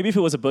pretending to know. Maybe if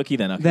it was a bookie,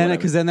 then okay.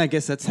 Because then I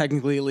guess that's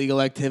technically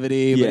illegal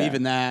activity. But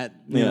even that,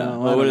 you know.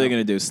 Well, what are they going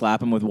to do?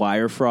 Slap him with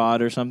wire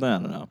fraud or something? I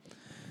don't know.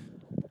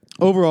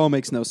 Overall,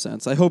 makes no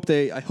sense. I hope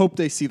they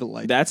see the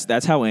light.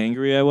 That's how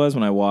angry I was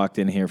when I walked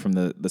in here from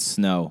the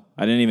snow.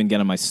 I didn't even get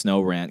on my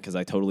snow rant because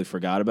I totally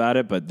forgot about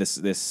it. But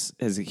this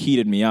has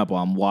heated me up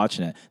while I'm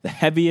watching it. The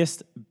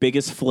heaviest,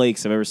 biggest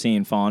flakes I've ever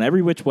seen falling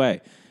every which way.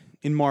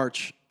 In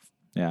March.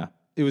 Yeah.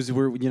 It was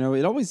where,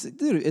 it always,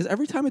 dude,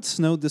 every time it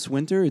snowed this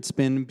winter, it's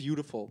been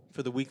beautiful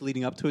for the week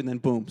leading up to it, and then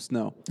boom,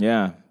 snow.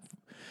 Yeah.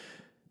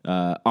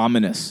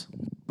 Ominous.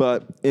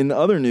 But in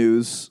other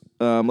news,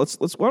 why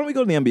don't we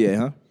go to the NBA,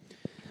 huh?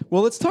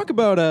 Well, let's talk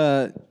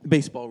about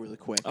baseball really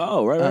quick.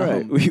 Oh,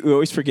 right. We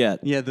always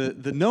forget. Yeah,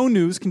 the no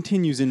news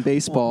continues in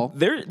baseball.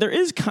 Well, there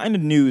is kind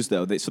of news,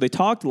 though. So they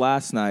talked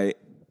last night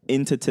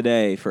into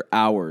today for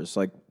hours,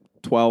 like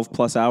 12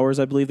 plus hours,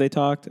 I believe they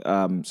talked.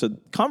 So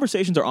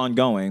conversations are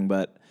ongoing,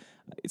 but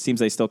it seems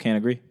they still can't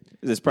agree.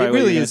 Is this probably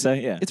what you're going to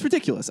say? Yeah. It's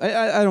ridiculous.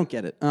 I don't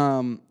get it.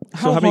 So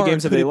how many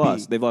games have they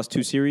lost? They've lost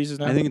 2 series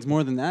now? I think it's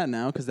more than that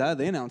now because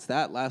they announced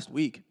that last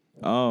week.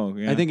 Oh,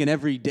 yeah. I think in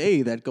every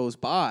day that goes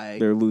by,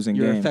 they're losing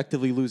you're games.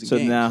 effectively losing so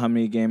games. So now how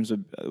many games?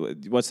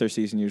 What's their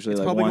season usually? It's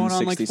like probably going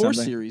on 160 like 4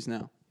 something? series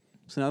now.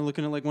 So now they're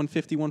looking at like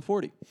 150,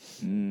 140.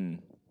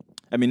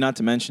 I mean, not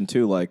to mention,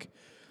 too,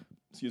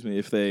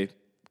 if they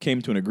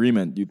came to an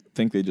agreement, you'd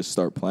think they just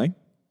start playing?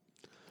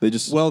 They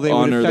just they would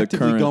honor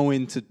effectively the current... go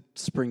into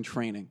spring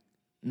training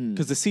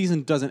because the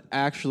season doesn't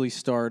actually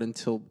start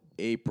until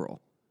April.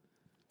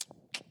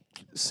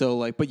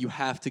 So, but you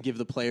have to give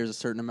the players a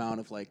certain amount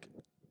of,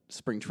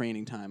 spring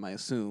training time, I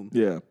assume.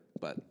 Yeah.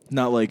 But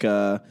not like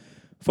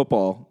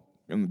football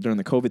during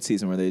the COVID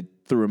season where they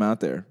threw them out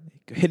there.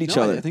 Hit each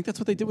other. I think that's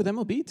what they did with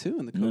MLB, too,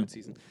 in the COVID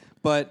season.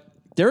 But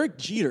Derek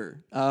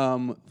Jeter,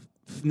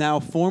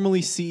 now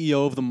formerly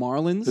CEO of the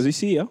Marlins. Was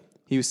he CEO?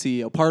 He was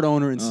CEO, part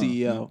owner and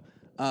CEO.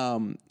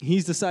 Yeah.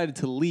 He's decided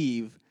to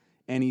leave,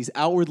 and he's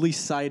outwardly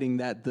citing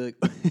that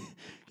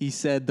he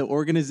said the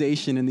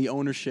organization and the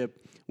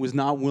ownership was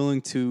not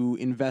willing to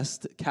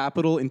invest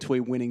capital into a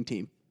winning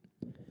team.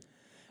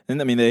 And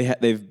I mean,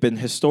 they've been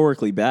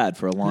historically bad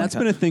for a long time. That's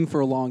been a thing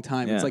for a long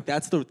time. Yeah. It's like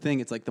that's the thing.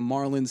 It's like the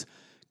Marlins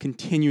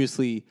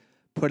continuously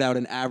put out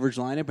an average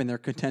lineup, and they're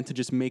content to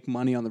just make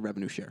money on the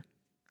revenue share.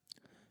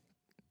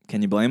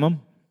 Can you blame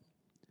them?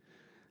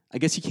 I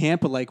guess you can't,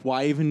 but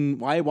why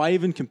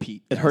even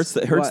compete? It hurts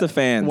the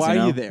fans. Why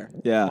are you there?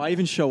 Yeah. Why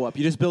even show up?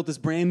 You just built this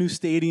brand new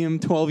stadium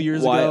 12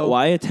 years ago.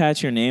 Why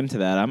attach your name to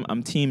that?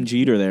 I'm Team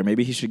Jeter there.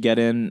 Maybe he should get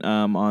in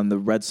on the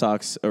Red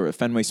Sox or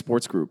Fenway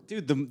Sports Group.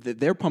 Dude,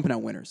 they're pumping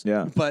out winners.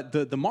 Yeah. But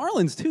the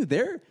Marlins, too,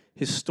 they're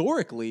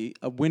historically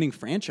a winning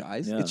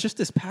franchise. Yeah. It's just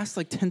this past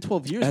 10,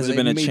 12 years. Has there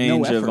been a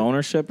change of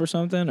ownership or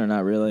something, or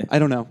not really? I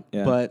don't know.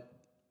 Yeah. But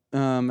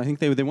I think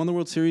they won the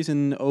World Series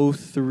in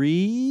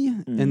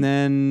 2003, and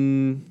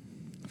then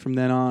from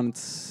then on,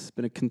 it's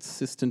been a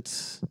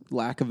consistent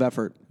lack of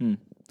effort.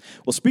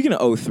 Well, speaking of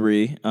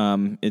 2003,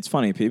 it's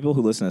funny. People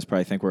who listen to this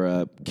probably think we're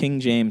a King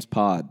James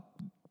pod.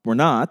 We're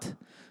not,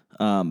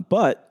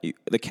 but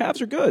the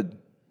Cavs are good.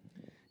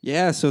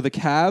 Yeah, so the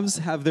Cavs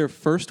have their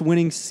first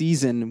winning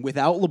season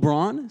without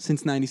LeBron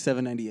since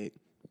 97-98.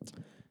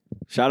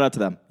 Shout out to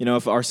them.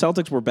 If our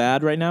Celtics were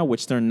bad right now,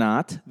 which they're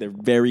not, they're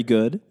very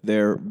good.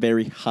 They're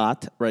very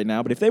hot right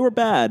now. But if they were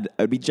bad,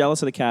 I'd be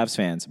jealous of the Cavs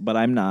fans. But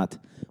I'm not.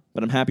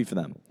 But I'm happy for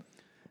them.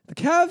 The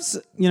Cavs,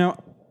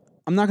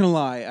 I'm not going to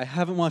lie. I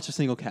haven't watched a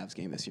single Cavs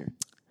game this year.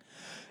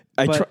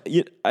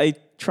 I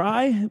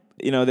try.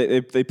 You know,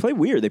 they play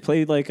weird. They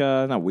play like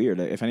not weird.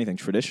 If anything,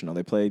 traditional.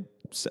 They play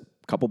a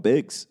couple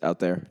bigs out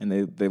there, and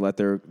they let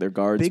their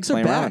guards Bigs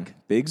play are around.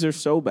 back. Bigs are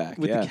so back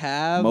With yeah. the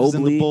Cavs Mobley,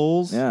 and the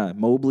Bulls. Yeah,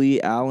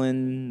 Mobley,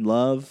 Allen,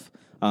 Love.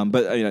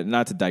 But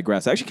not to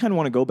digress. I actually kind of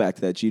want to go back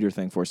to that Jeter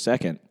thing for a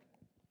second.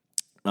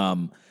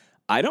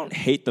 I don't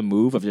hate the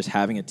move of just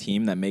having a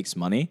team that makes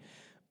money,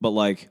 but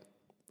like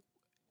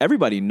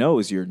everybody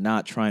knows you're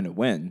not trying to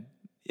win.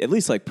 At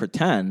least like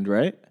pretend,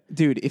 right?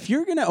 Dude, if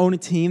you're going to own a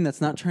team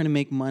that's not trying to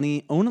make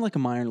money, own it like a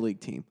minor league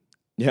team.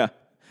 Yeah.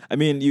 I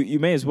mean, you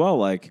may as well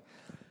like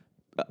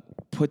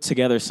put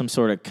together some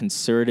sort of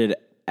concerted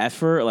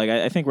effort. Like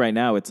I think right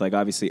now it's like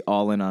obviously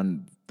all in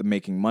on the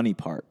making money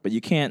part, but you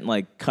can't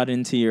like cut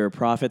into your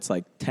profits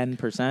like 10%,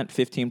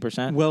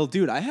 15%. Well,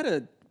 dude, I had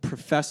a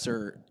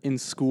professor in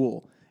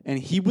school, and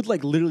he would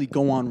like literally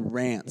go on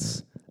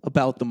rants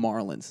about the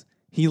Marlins.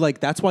 He like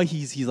that's why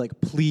he's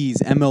like, please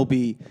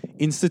MLB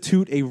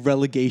institute a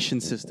relegation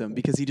system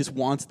because he just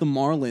wants the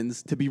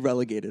Marlins to be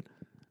relegated.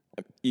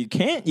 You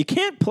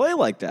can't play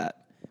like that.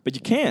 But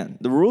you can.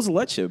 The rules will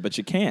let you, but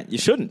you can't. You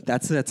shouldn't.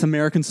 That's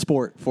American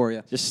sport for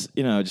you. Just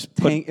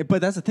put. But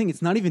that's the thing.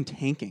 It's not even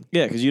tanking.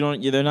 Yeah, because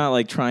they're not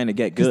like trying to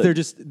get Because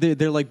good.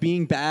 they're like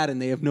being bad,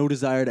 and they have no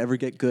desire to ever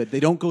get good. They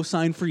don't go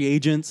sign free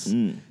agents.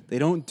 They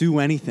don't do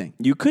anything.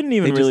 You couldn't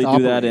even They really just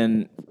do that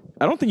operate.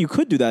 I don't think you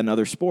could do that in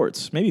other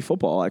sports. Maybe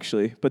football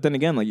actually. But then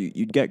again, like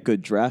you'd get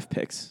good draft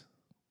picks.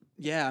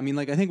 Yeah, I mean,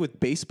 like I think with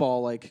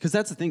baseball, like because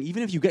that's the thing.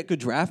 Even if you get good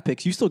draft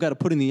picks, you still got to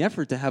put in the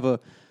effort to have a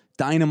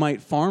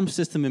dynamite farm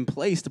system in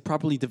place to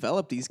properly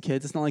develop these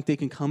kids. It's not like they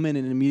can come in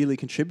and immediately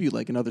contribute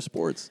like in other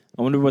sports.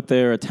 I wonder what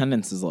their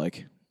attendance is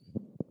like.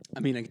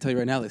 I mean, I can tell you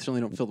right now, they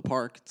certainly don't fill the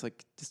park. It's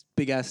like this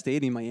big ass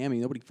stadium in Miami.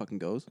 Nobody fucking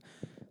goes.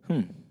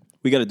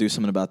 We got to do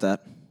something about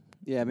that.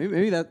 Yeah,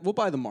 maybe that we'll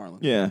buy the Marlins.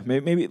 Yeah,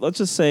 maybe let's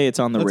just say it's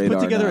on the Let's radar.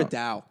 put together now. a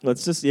DAO.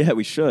 Let's just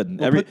we should.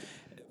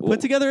 Put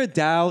together a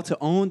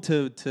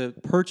DAO to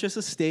purchase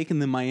a stake in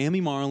the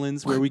Miami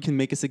Marlins where we can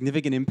make a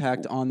significant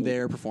impact on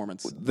their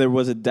performance. There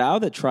was a DAO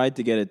that tried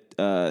to get it.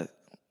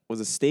 Was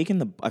a stake in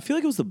the. I feel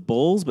like it was the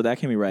Bulls, but that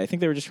can't be right. I think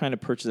they were just trying to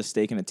purchase a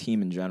stake in a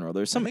team in general.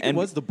 There's some. I think it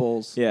was the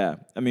Bulls. Yeah,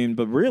 I mean,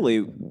 but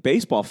really,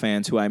 baseball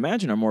fans who I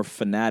imagine are more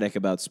fanatic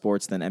about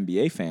sports than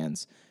NBA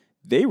fans,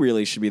 they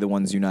really should be the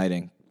ones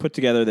uniting. Put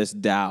together this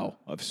DAO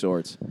of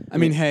sorts. I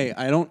mean, hey,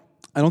 I don't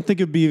think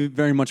it'd be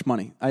very much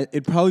money.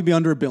 It'd probably be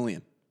under $1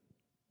 billion.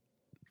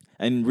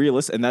 And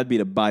that'd be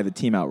to buy the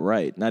team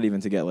outright, not even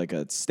to get like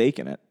a stake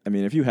in it. I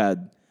mean, if you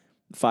had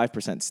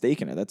 5%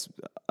 stake in it, that's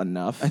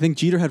enough. I think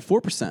Jeter had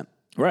 4%.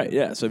 Right,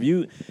 yeah. So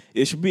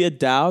it should be a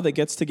DAO that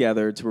gets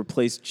together to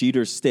replace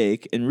Jeter's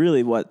stake, and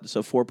really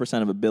so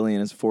 4% of $1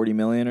 billion is 40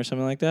 million or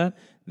something like that.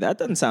 That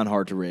doesn't sound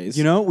hard to raise.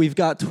 You know, we've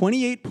got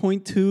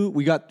 28.2.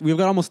 We've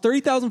got almost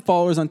 30,000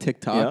 followers on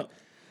TikTok. Yep.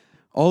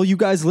 All you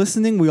guys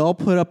listening, we all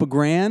put up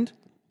 $1,000.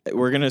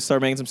 We're gonna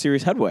start making some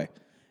serious headway.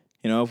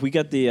 You know, if we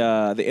get the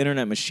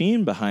internet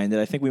machine behind it,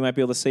 I think we might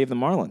be able to save the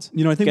Marlins.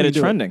 You know, I think get we it can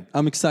do trending.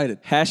 I'm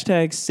excited.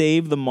 Hashtag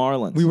save the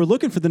Marlins. We were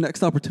looking for the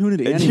next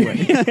opportunity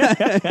anyway.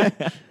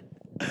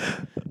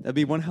 That'd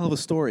be one hell of a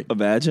story.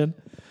 Imagine.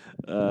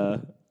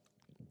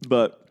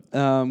 But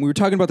we were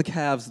talking about the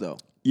Cavs, though.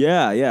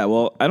 yeah.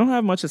 Well, I don't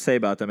have much to say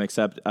about them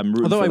except I'm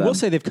rooting Although for I them. will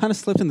say they've kind of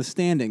slipped in the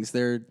standings.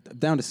 They're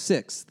down to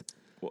 6th.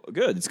 Well,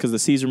 good. It's because the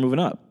C's are moving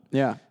up.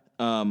 Yeah.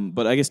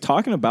 But I guess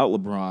talking about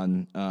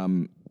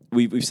LeBron,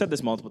 we've said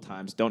this multiple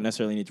times. Don't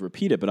necessarily need to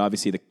repeat it, but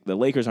obviously the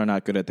Lakers are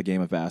not good at the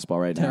game of basketball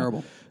right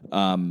Terrible.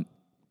 now.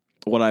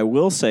 What I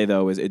will say,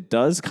 though, is it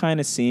does kind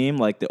of seem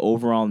like the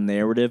overall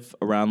narrative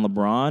around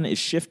LeBron is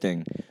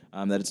shifting,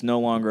 that it's no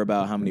longer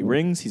about how many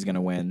rings he's going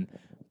to win.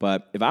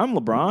 But if I'm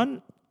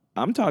LeBron,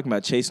 I'm talking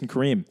about chasing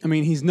Kareem. I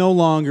mean, he's no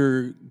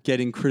longer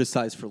getting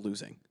criticized for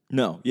losing.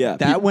 No, yeah.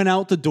 That went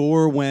out the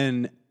door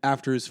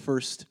after his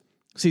first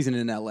season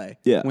in LA.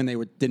 Yeah. When they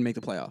didn't make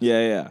the playoffs.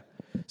 Yeah.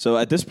 So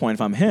at this point,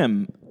 if I'm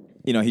him,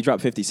 he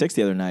dropped 56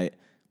 the other night.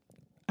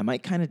 I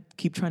might kind of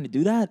keep trying to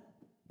do that.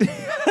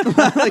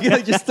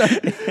 like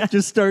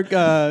just start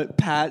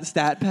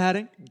stat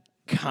padding.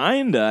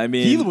 Kinda. I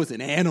mean, He was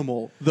an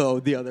animal though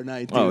the other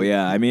night. Dude. Oh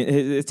yeah. I mean,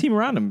 his team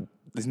around him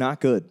is not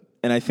good,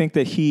 and I think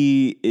that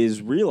he is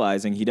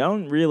realizing he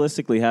don't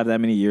realistically have that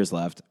many years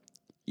left.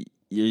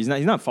 He's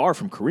not far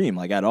from Kareem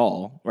like at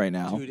all right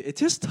now. Dude,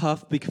 it's just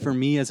tough for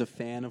me as a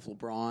fan of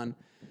LeBron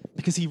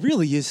because he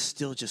really is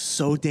still just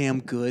so damn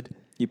good.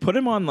 You put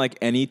him on like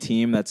any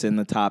team that's in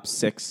the top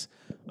 6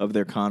 of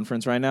their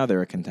conference right now,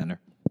 they're a contender.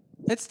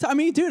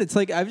 Dude, it's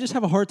like I just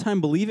have a hard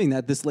time believing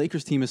that this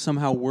Lakers team is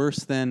somehow worse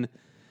than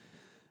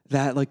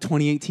that like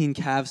 2018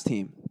 Cavs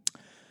team.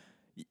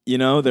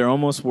 They're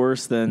almost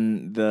worse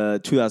than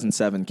the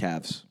 2007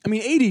 Cavs. I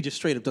mean, AD just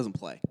straight up doesn't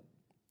play.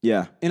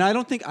 Yeah. And I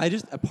don't think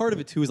a part of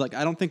it too is like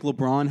I don't think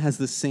LeBron has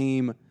the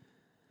same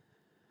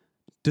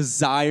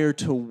desire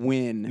to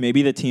win.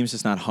 Maybe the team's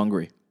just not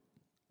hungry.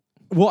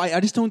 Well, I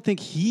just don't think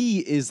he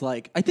is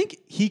like I think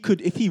he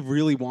could if he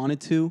really wanted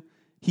to,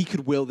 he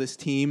could will this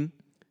team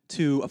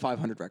to a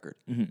 500 record.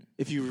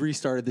 If you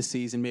restarted the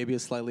season maybe a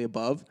slightly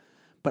above.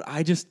 but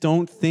I just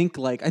don't think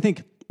I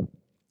think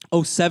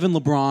 07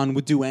 LeBron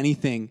would do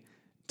anything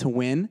to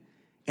win.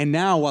 And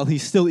now, while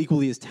he's still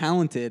equally as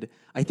talented,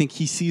 I think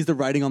he sees the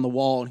writing on the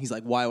wall and he's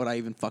like, why would I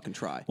even fucking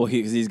try? Well,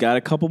 he's got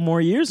a couple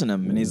more years in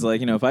him. And he's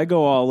like, if I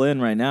go all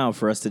in right now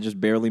for us to just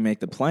barely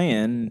make the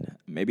play-in,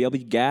 maybe I'll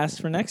be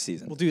gassed for next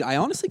season. Well, dude, I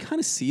honestly kind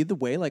of see the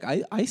way.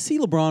 I see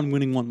LeBron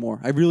winning one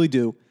more. I really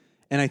do.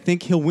 And I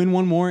think he'll win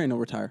one more and he'll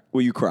retire.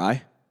 Will you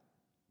cry?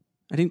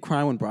 I didn't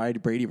cry when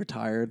Brady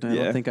retired. I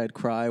don't think I'd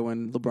cry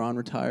when LeBron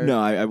retired. No,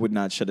 I would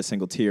not shed a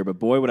single tear. But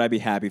boy, would I be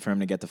happy for him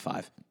to get to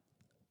 5.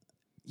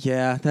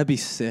 Yeah, that'd be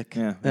sick.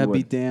 Yeah, that'd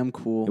be damn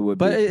cool. It would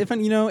but be. If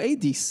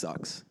AD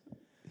sucks.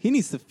 He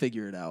needs to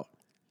figure it out.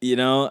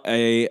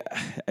 I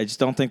just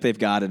don't think they've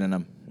got it in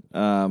them.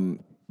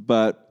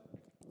 But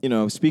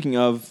speaking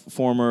of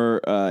former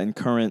and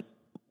current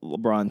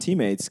LeBron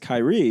teammates,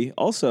 Kyrie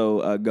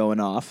also going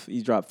off.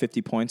 He dropped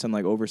 50 points on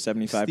over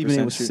 75%. Stephen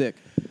A was sick.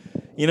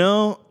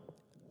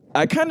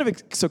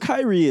 So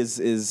Kyrie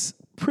is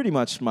pretty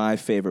much my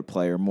favorite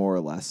player, more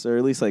or less, or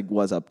at least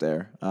was up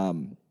there.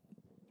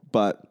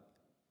 But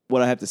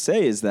what I have to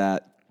say is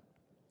that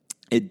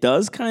it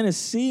does kind of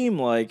seem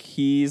like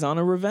he's on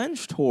a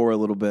revenge tour a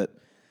little bit.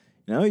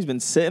 He's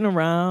been sitting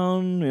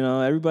around.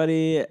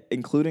 Everybody,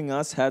 including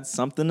us, had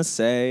something to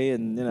say,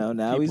 and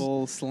now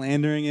people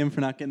slandering him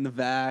for not getting the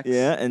vax.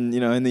 Yeah, and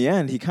in the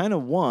end, he kind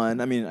of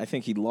won. I mean, I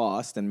think he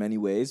lost in many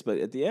ways, but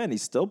at the end,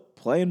 he's still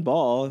playing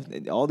ball.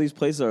 All these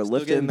places are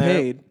lifted in there,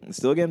 paid.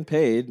 Still getting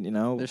paid.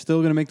 They're still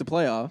going to make the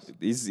playoffs.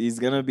 He's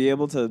going to be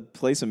able to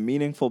play some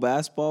meaningful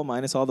basketball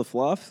minus all the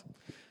fluff.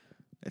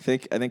 I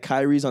think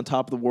Kyrie's on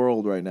top of the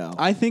world right now.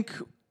 I think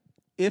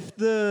if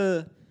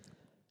the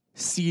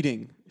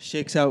seeding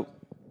shakes out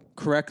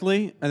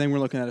correctly, I think we're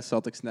looking at a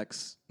Celtics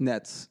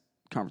Nets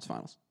conference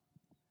finals.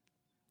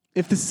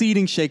 If the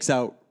seeding shakes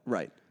out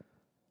right.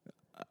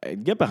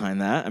 I'd get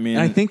behind that. And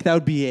I think that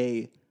would be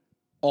a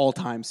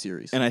all-time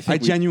series. And I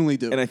genuinely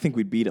do. And I think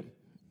we'd beat them.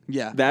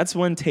 Yeah. That's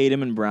when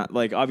Tatum and Brown,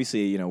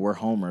 obviously, we're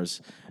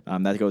homers.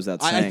 That goes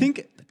without saying. I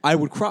think I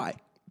would cry.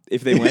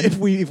 If they win? if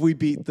we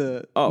beat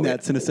the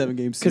Nets in a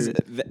 7-game series.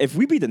 Because if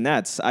we beat the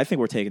Nets, I think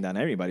we're taking down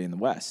everybody in the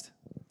West.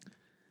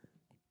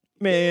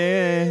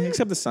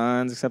 Except the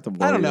Suns, except the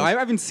Warriors. I don't know. I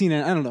haven't seen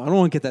it. I don't know. I don't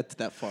want to get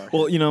that far.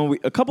 Well,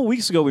 a couple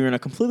weeks ago, we were in a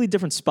completely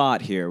different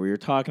spot here. We were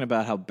talking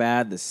about how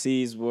bad the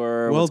C's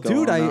were. Well, what's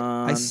going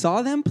I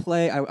saw them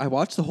play. I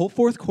watched the whole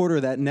fourth quarter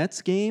of that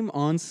Nets game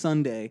on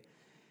Sunday,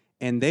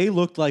 and they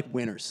looked like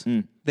winners.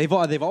 They've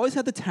always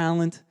had the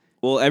talent.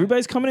 Well,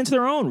 everybody's coming into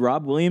their own.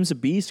 Rob Williams, a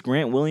beast.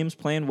 Grant Williams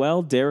playing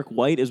well. Derek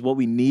White is what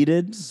we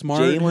needed.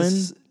 Smart.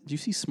 Jalen. Do you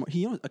see Smart?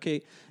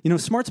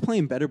 Smart's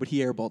playing better, but he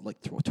airballed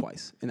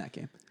twice in that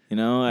game.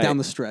 Down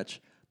the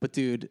stretch. But,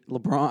 dude,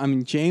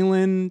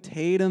 Jalen,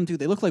 Tatum, dude,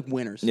 they look like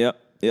winners.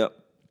 Yep.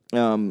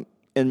 And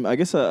I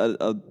guess I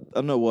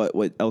don't know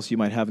what else you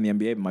might have in the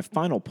NBA, but my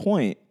final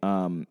point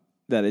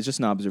that is just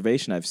an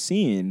observation I've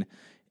seen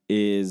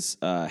is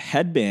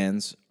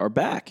headbands are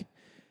back.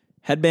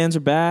 Headbands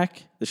are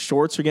back. The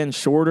shorts are getting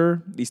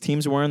shorter. These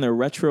teams are wearing their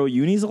retro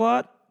unis a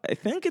lot. I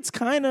think it's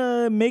kind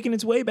of making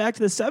its way back to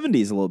the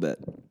 70s a little bit.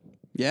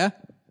 Yeah.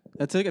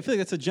 I feel like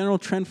that's a general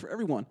trend for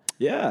everyone.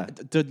 Yeah.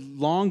 The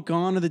long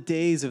gone are the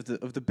days of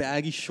the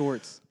baggy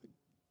shorts.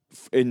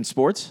 In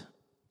sports?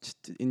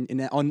 Just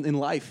in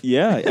life.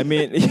 Yeah. I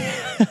mean,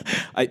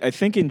 I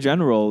think in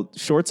general,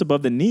 shorts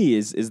above the knee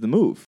is the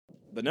move.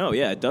 But no,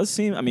 yeah, it does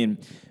seem, I'm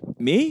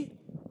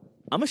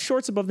a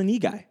shorts above the knee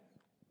guy.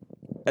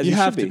 You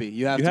have to be.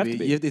 You have to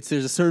be.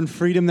 There's a certain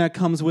freedom that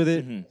comes with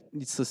it.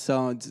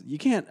 Mm-hmm. You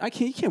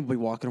can't be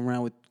walking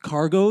around with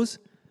cargos.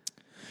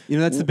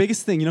 That's the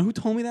biggest thing. You know who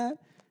told me that?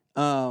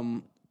 I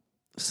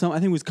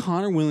think it was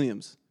Connor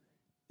Williams.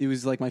 It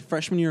was my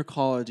freshman year of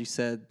college. He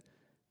said,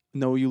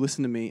 "No, you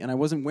listen to me." And I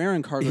wasn't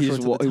wearing cargo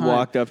shorts at the time. He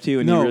walked up to you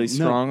and he really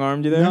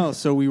strong-armed you there? No,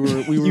 so we were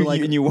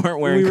and you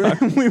weren't wearing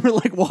cargo. We were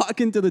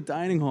walking to the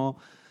dining hall,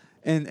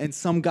 and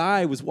some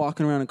guy was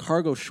walking around in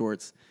cargo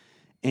shorts.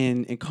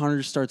 And Connor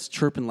just starts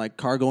chirping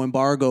cargo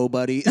embargo,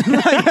 buddy.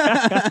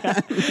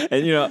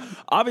 And,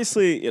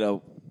 obviously,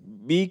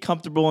 be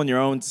comfortable in your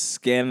own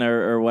skin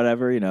or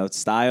whatever.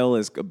 Style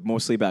is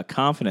mostly about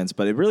confidence,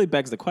 but it really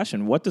begs the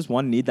question, what does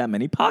one need that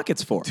many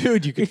pockets for?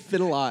 Dude, you can fit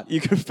a lot. You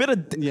can fit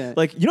you know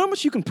how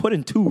much you can put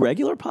in 2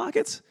 regular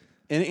pockets?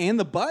 And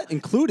the butt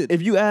included.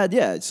 If you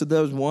add, so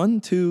there was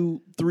 1,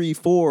 2, 3,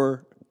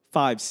 4...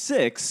 5,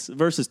 6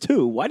 versus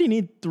 2. Why do you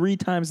need 3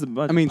 times the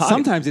much?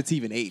 Sometimes it's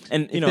even 8.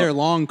 And if they're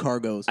long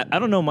cargos. I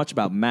don't know much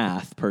about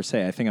math per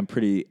se. I think I'm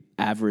pretty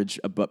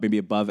average, maybe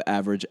above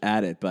average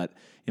at it. But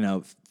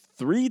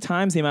 3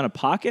 times the amount of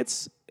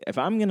pockets. If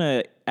I'm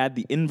gonna add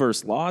the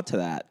inverse law to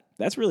that,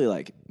 that's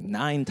really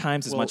 9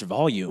 times as much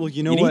volume. Well,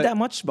 you need that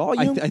much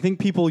volume. I think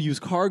people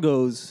use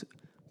cargos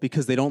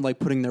because they don't like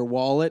putting their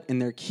wallet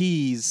and their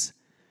keys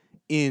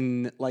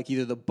in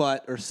either the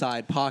butt or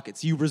side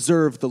pockets. You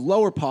reserve the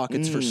lower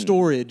pockets for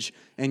storage,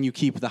 and you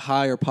keep the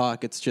higher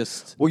pockets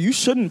just. Well, you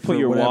shouldn't put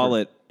your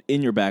wallet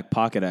in your back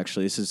pocket.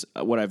 Actually, this is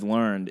what I've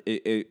learned.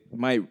 It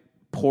might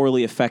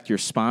poorly affect your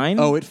spine.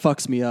 Oh, it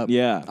fucks me up.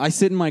 Yeah. I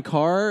sit in my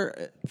car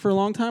for a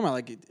long time.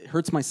 It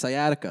hurts my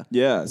sciatica.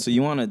 Yeah, so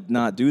you want to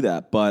not do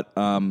that. But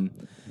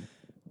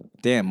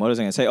damn, what was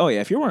I going to say? Oh, yeah,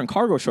 if you're wearing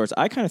cargo shorts,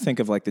 I kind of think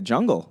of like the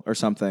jungle or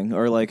something,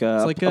 or like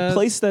a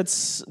place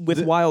that's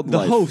with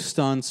wildlife. The host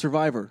on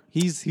Survivor.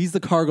 He's the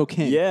cargo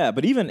king. Yeah,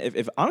 but even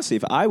if honestly,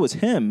 if I was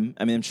him,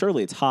 I mean,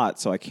 surely it's hot,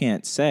 so I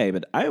can't say,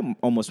 but I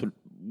almost would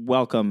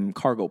welcome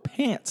cargo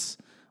pants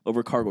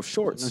over cargo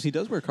shorts. No, he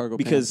does wear cargo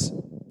because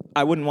pants.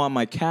 I wouldn't want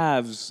my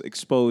calves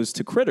exposed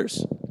to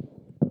critters.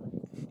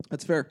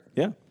 That's fair.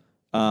 Yeah.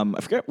 I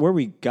forget where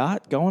we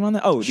got going on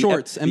that. Oh,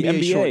 shorts, the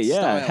NBA shorts, yeah,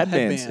 style,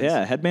 headbands.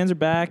 Yeah, headbands are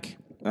back.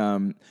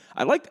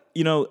 I liked,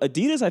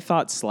 Adidas. I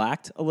thought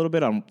slacked a little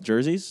bit on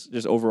jerseys,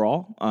 just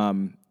overall.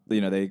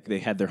 They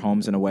had their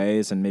homes and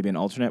aways and maybe an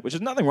alternate, which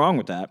is nothing wrong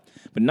with that.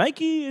 But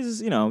Nike is,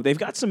 they've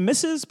got some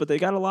misses, but they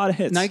got a lot of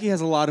hits. Nike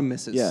has a lot of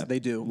misses. Yeah, they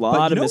do.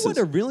 Lot of misses. What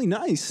are really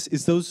nice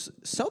is those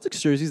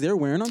Celtics jerseys they're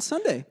wearing on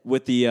Sunday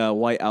with the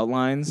white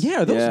outlines.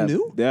 Yeah, are those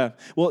new? Yeah.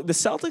 Well, the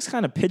Celtics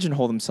kind of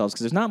pigeonhole themselves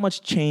because there's not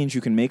much change you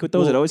can make with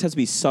those. It always has to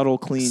be subtle,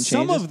 clean changes.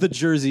 Some of the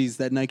jerseys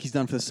that Nike's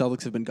done for the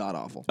Celtics have been god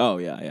awful. Oh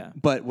yeah.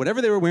 But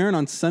whatever they were wearing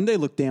on Sunday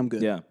looked damn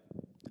good. Yeah,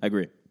 I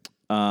agree.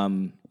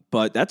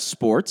 But that's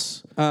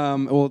sports.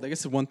 Well, I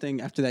guess the one thing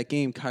after that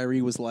game,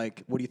 Kyrie was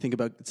like, "What do you think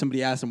about?"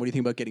 Somebody asked him, "What do you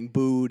think about getting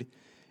booed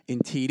in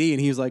TD?"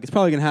 And he was like, "It's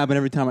probably gonna happen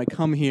every time I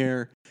come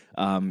here."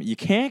 You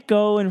can't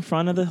go in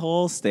front of the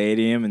whole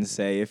stadium and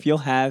say, "If you'll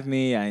have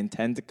me, I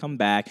intend to come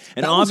back."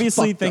 And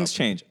obviously, things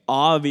change.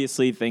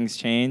 Obviously, things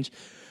change.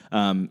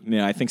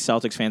 I think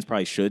Celtics fans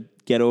probably should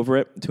get over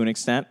it to an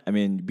extent. I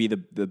mean, be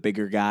the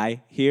bigger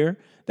guy here.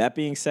 That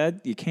being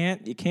said, you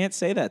can't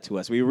say that to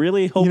us. We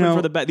really hoping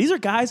for the best. These are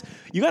guys.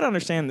 You got to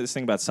understand this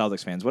thing about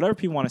Celtics fans. Whatever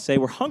people want to say,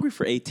 we're hungry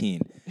for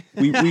 18.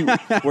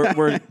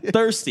 We're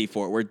thirsty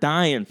for it. We're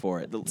dying for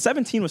it. The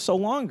 17 was so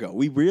long ago.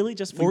 We really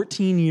just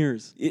 14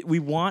 years. We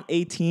want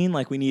 18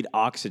 like we need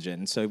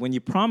oxygen. So when you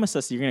promise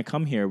us you're going to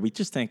come here, we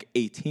just think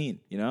 18.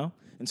 And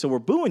so we're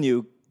booing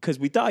you because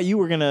we thought you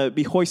were going to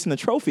be hoisting the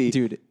trophy,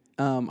 dude.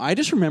 I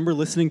just remember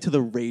listening to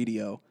the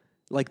radio.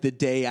 Like the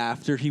day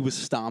after he was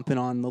stomping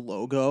on the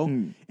logo,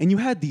 and you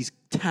had these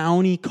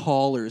towny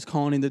callers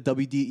calling in the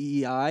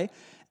WDEI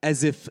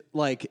as if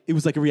like it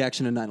was like a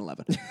reaction to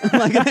 9/11.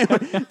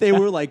 Like they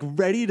were like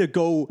ready to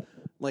go,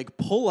 like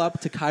pull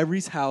up to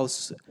Kyrie's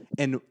house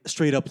and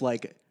straight up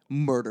like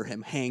murder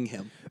him, hang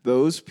him.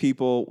 Those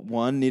people,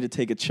 one, need to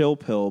take a chill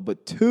pill,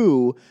 but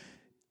two,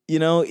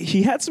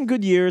 he had some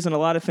good years and a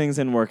lot of things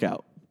didn't work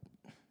out.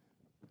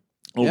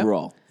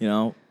 Overall,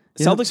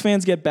 Celtics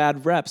fans get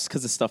bad reps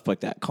because of stuff like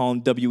that.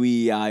 Calling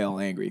WEEI all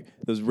angry.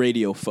 Those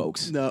radio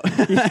folks. No.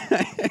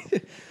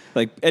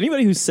 Like,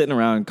 anybody who's sitting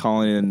around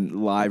calling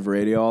in live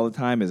radio all the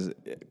time is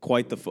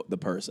quite the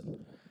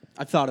person.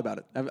 I've thought about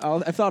it.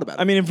 I've thought about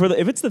it. I mean,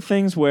 if it's the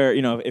things where,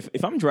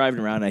 if I'm driving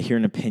around and I hear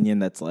an opinion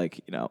that's like,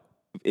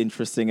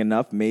 interesting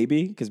enough,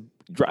 maybe. Because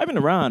driving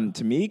around,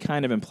 to me,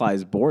 kind of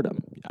implies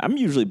boredom. I'm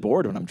usually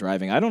bored when I'm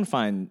driving. I don't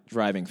find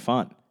driving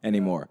fun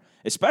anymore.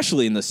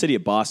 Especially in the city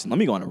of Boston. Let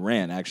me go on a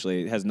rant,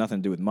 actually. It has nothing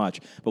to do with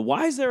much. But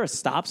why is there a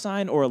stop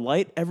sign or a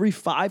light every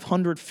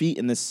 500 feet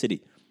in this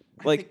city?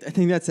 Like, I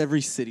think that's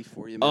every city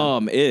for you,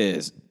 man. It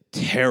is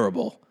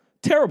terrible.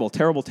 Terrible,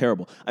 terrible,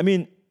 terrible. I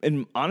mean,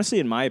 honestly,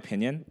 in my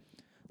opinion,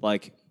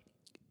 like,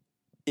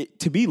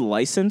 to be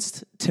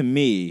licensed, to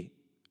me,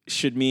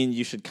 should mean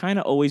you should kind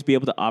of always be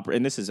able to operate,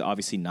 and this is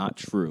obviously not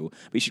true,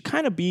 but you should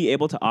kind of be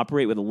able to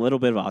operate with a little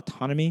bit of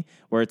autonomy,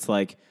 where it's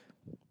like,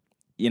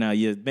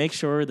 you make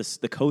sure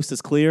the coast is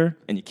clear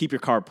and you keep your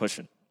car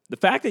pushing. The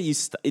fact that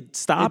it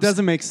stops. It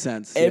doesn't make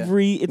sense. What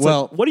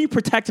are you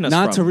protecting us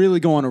from? Not to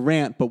really go on a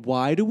rant, but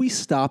why do we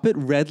stop at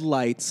red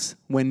lights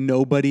when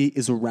nobody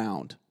is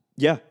around?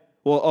 Yeah.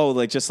 Well,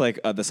 just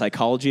the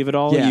psychology of it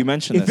all. Yeah. You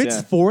mentioned if this.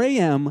 If it's 4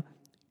 a.m.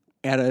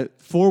 at a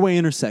four-way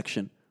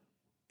intersection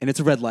and it's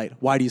a red light,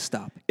 why do you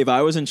stop? If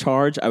I was in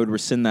charge, I would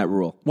rescind that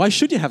rule. Why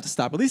should you have to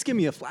stop? At least give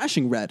me a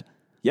flashing red.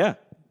 Yeah.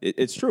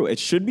 It's true. It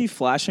should be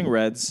flashing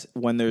reds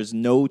when there's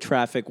no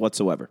traffic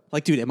whatsoever.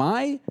 Like, dude, am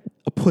I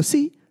a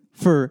pussy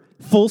for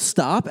full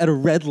stop at a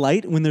red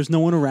light when there's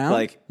no one around?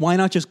 Like, why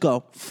not just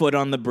go? Foot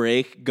on the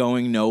brake,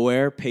 going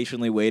nowhere,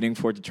 patiently waiting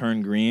for it to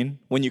turn green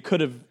when you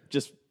could have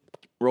just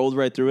rolled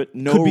right through it.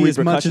 No could be repercussions.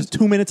 as much as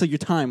 2 minutes of your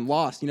time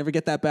lost. You never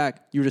get that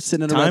back. You were just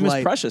sitting in a red light. Time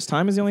is precious.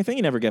 Time is the only thing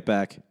you never get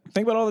back.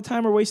 Think about all the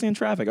time we're wasting in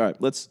traffic. All right,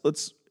 let's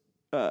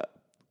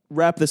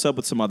wrap this up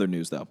with some other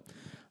news, though.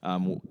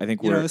 I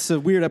think this is a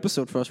weird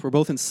episode for us. We're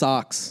both in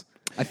socks.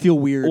 I feel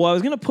weird. Well, I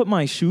was going to put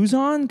my shoes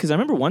on because I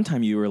remember one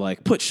time you were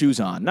like, put shoes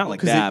on. Not like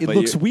that. It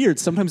looks weird.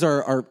 Sometimes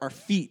our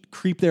feet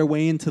creep their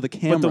way into the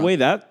camera. But the way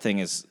that thing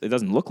is, it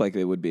doesn't look like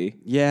it would be.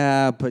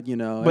 Yeah, but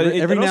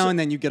every now and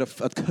then you get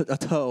a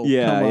toe.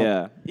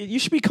 Yeah. You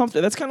should be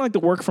comfortable. That's kind of like the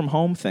work from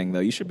home thing, though.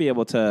 You should be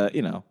able to,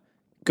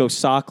 go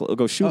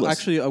shoeless.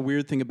 Actually, a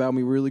weird thing about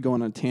me, really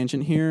going on a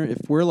tangent here.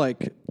 If we're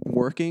like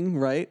working,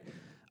 right?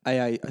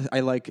 I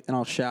like, and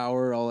I'll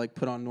shower, I'll like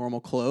put on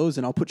normal clothes,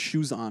 and I'll put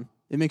shoes on.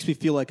 It makes me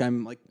feel like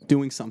I'm like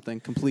doing something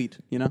complete,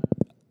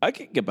 I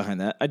could get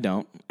behind that. I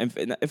don't.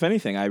 If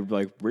anything, I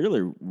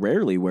really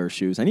rarely wear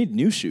shoes. I need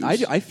new shoes.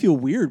 I feel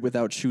weird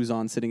without shoes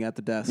on sitting at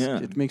the desk. Yeah.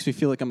 It makes me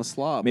feel like I'm a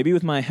slob. Maybe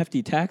with my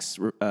hefty tax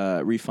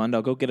refund,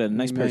 I'll go get a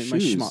nice pair of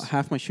shoes.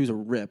 Half my shoes are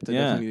ripped. I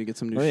definitely need to get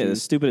some new shoes. Yeah, the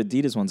stupid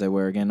Adidas ones I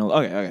wear again.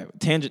 Okay.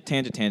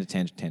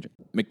 Tangent.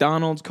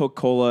 McDonald's,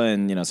 Coca-Cola,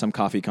 and some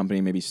coffee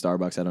company, maybe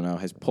Starbucks, I don't know,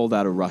 has pulled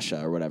out of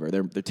Russia or whatever.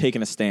 They're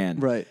taking a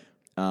stand. Right.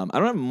 I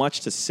don't have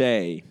much to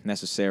say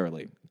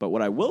necessarily, but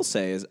what I will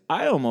say is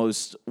I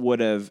almost would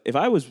have, if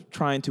I was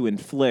trying to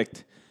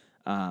inflict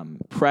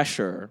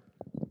pressure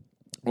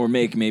or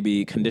make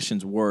maybe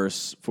conditions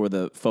worse for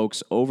the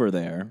folks over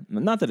there,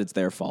 not that it's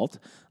their fault,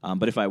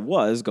 but if I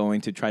was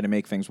going to try to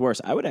make things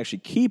worse, I would actually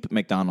keep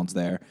McDonald's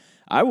there.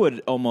 I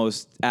would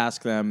almost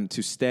ask them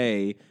to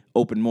stay,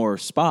 open more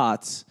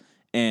spots,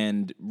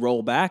 and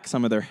roll back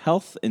some of their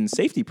health and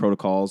safety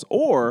protocols,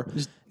 or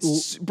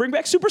bring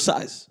back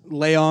Supersize.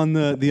 Lay on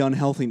the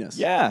unhealthiness.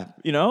 Yeah,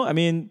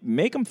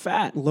 make them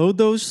fat. Load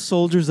those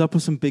soldiers up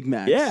with some Big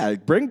Macs. Yeah,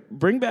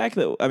 bring back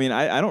the.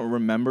 I don't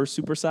remember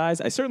Supersize.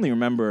 I certainly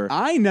remember.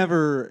 I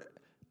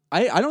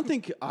don't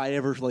think I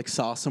ever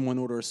saw someone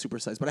order a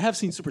Supersize, but I have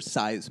seen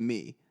Supersize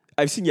Me.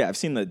 I've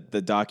seen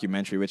the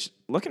documentary, which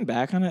looking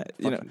back on it,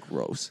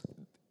 gross.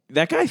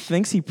 That guy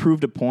thinks he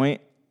proved a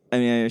point.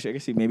 I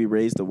guess he maybe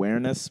raised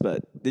awareness,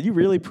 but did you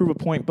really prove a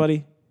point,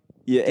 buddy?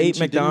 You ate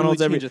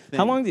McDonald's every.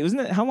 How long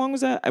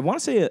was that? I want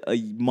to say a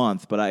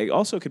month, but I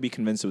also could be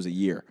convinced it was a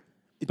year.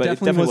 But it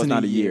definitely was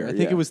not a year. I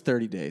think it was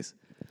 30 days.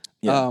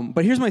 Yeah.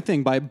 But here's my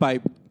thing: by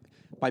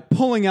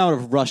pulling out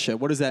of Russia,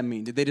 what does that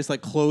mean? Did they just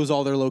close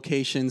all their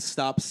locations,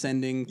 stop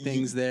sending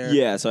things there?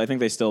 Yeah. So I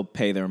think they still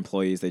pay their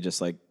employees. They just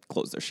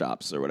close their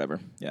shops or whatever.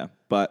 Yeah.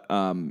 But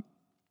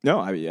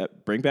no.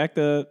 Bring back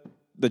the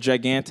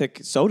gigantic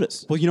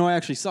sodas. Well, I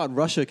actually saw it.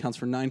 Russia accounts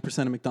for 9%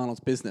 of McDonald's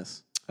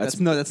business. That's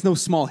no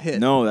small hit.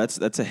 No,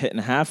 that's a hit and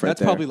a half right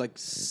there. That's probably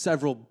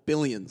several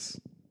billions.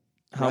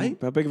 How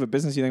big of a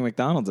business do you think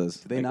McDonald's is?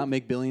 Do they not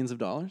make billions of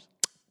dollars?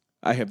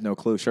 I have no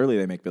clue. Surely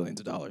they make billions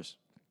of dollars.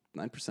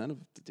 9% of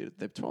dude,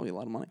 they're probably a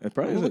lot of money. It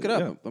probably look it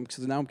up. Yeah.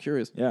 Because now I'm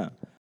curious. Yeah.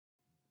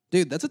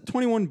 Dude, that's a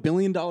 $21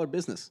 billion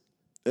business.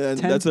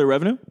 That's their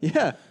revenue?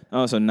 Yeah.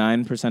 Oh, so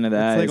 9% of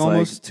that is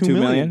almost $2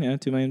 million. Yeah,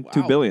 2 million. Wow.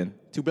 2 billion.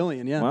 $2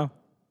 billion, yeah. Wow.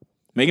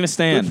 Making a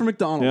stand. Good for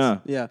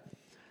McDonald's. Yeah.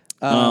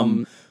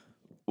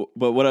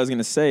 But what I was going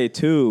to say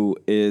too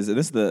is, and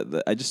this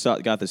is I just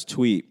got this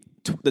tweet.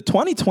 The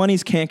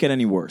 2020s can't get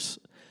any worse,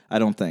 I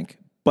don't think.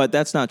 But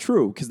that's not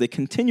true because they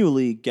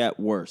continually get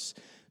worse.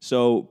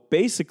 So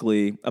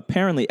basically,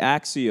 apparently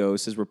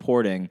Axios is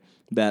reporting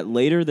that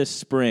later this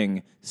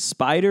spring,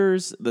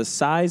 spiders the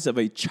size of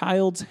a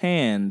child's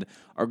hand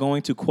are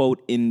going to,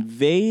 quote,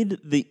 invade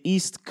the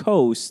East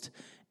Coast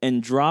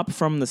and drop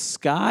from the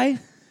sky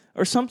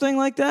or something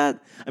like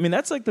that.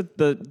 That's like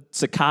the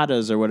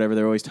cicadas or whatever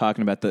they're always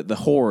talking about, the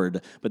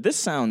horde. But this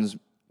sounds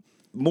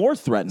more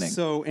threatening.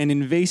 So an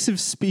invasive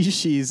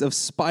species of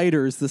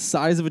spiders the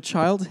size of a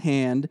child's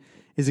hand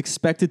is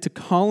expected to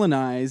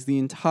colonize the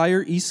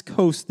entire East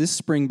Coast this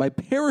spring by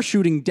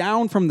parachuting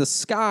down from the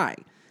sky.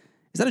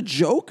 Is that a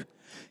joke?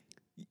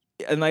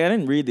 And I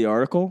didn't read the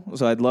article,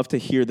 so I'd love to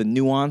hear the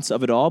nuance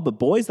of it all. But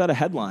boy, is that a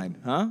headline,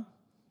 huh?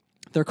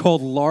 They're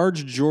called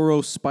large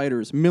Joro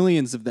spiders.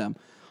 Millions of them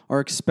are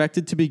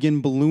expected to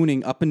begin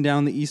ballooning up and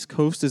down the East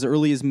Coast as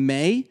early as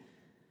May.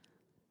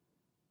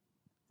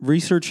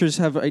 Researchers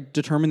have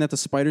determined that the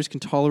spiders can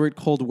tolerate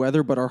cold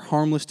weather but are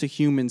harmless to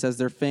humans as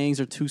their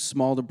fangs are too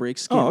small to break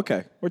skin. Oh,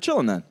 okay. We're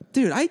chilling then.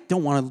 Dude, I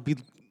don't want to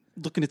be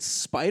looking at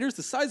spiders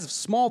the size of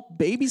small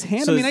babies'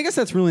 hands. So I guess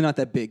that's really not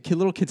that big.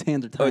 Little kids'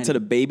 hands are tiny. Oh, it's at a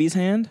baby's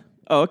hand?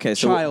 Oh, okay.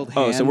 Child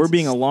hand. So we're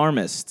being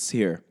alarmists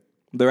here.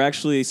 They're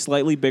actually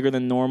slightly bigger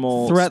than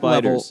normal threat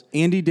spiders. level.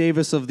 Andy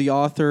Davis of the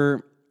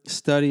author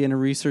study and a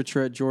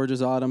researcher at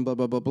Georgia's Autumn, blah,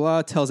 blah, blah,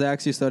 blah, tells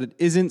Axios that it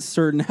isn't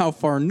certain how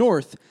far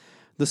north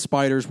the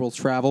spiders will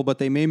travel, but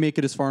they may make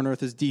it as far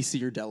north as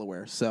D.C. or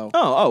Delaware. So,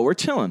 we're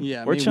chilling.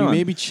 Yeah, we're chilling. We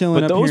may be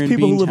chilling but up those here in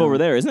people who live Beantown. over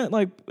there, isn't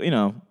it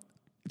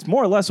it's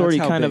more or less already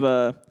kind big. of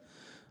a.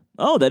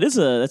 Oh, that's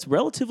a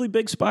relatively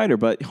big spider,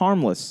 but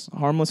harmless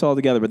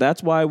altogether. But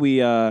that's why we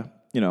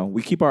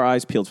keep our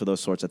eyes peeled for those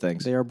sorts of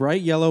things. They are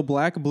bright yellow,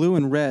 black, blue,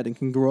 and red, and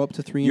can grow up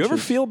to 3 inches. You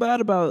ever feel bad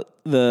about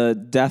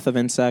the death of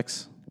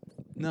insects?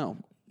 No.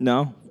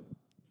 No,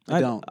 I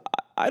don't.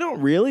 I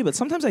don't really, but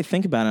sometimes I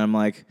think about it and I'm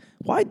like,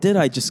 why did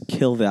I just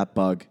kill that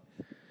bug?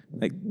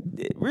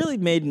 It really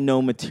made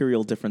no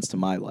material difference to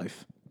my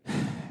life.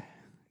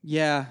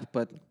 Yeah,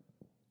 but,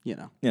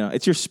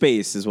 it's your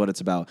space is what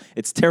it's about.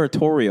 It's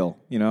territorial,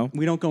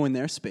 We don't go in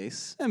their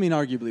space.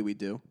 Arguably we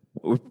do.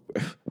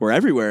 We're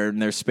everywhere in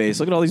their space.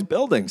 Look at all these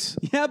buildings.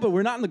 Yeah, but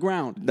we're not in the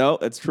ground. No,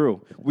 that's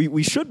true.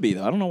 We should be,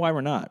 though. I don't know why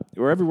we're not.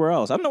 We're everywhere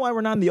else. I don't know why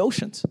we're not in the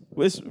oceans.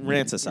 This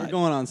rants aside. We're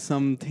going on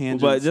some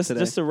tangents But today.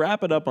 just to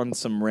wrap it up on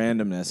some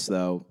randomness,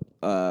 though,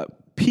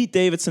 Pete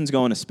Davidson's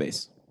going to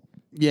space.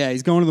 Yeah,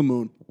 he's going to the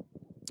moon.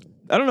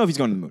 I don't know if he's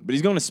going to the moon, but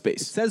he's going to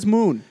space. It says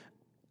moon.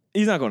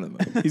 He's not going to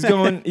the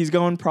moon. He's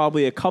going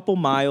probably a couple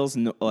miles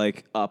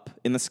up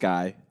in the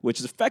sky, which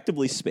is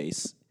effectively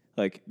space.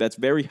 Like that's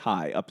very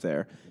high up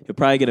there. He'll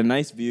probably get a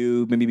nice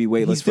view, maybe be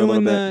weightless for a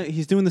little bit.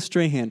 He's doing the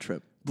Strahan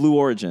trip. Blue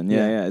Origin,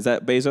 yeah. Is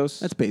that Bezos?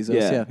 That's Bezos,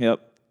 yeah.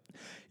 Yep.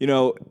 You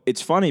know,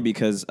 it's funny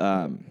because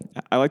I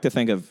like to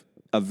think of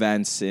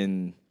events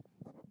in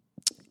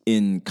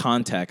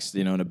context,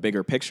 you know, in a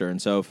bigger picture.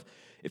 And so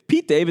if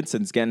Pete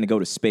Davidson's getting to go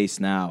to space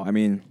now, I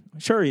mean,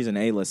 sure, he's an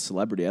A-list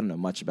celebrity. I don't know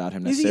much about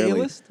him necessarily. Is he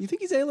A-list? You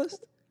think he's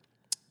A-list?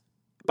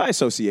 By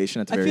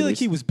association, at the very least. I feel like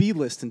he was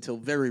B-list until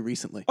very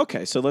recently.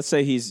 Okay, so let's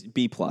say he's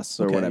B+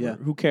 or whatever. Yeah.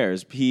 Who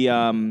cares? He, you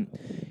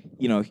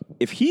know,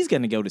 if he's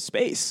going to go to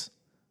space,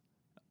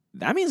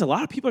 that means a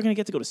lot of people are going to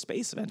get to go to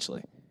space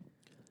eventually.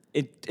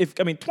 If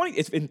in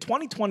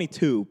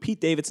 2022, Pete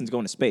Davidson's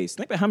going to space.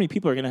 Think about how many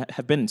people are going to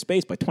have been in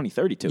space by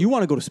 2032. You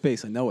want to go to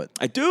space, I know it.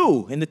 I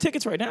do, and the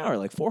tickets right now are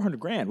like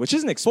 $400,000, which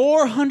isn't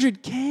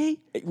 $400K.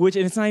 and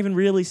it's not even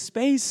really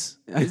space.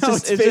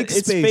 It's fake space.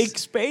 It's fake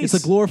space.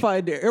 It's a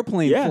glorified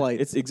airplane flight.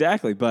 It's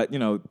exactly. But you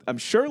know, I'm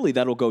surely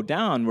that'll go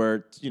down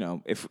where you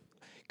know, if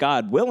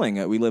God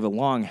willing, we live a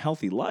long,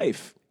 healthy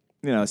life.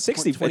 You know,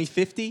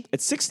 2050.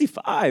 It's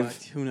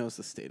 65. Who knows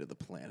the state of the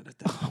planet at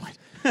that point?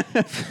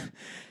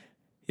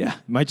 Yeah,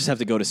 might just have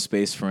to go to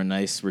space for a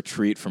nice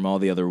retreat from all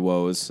the other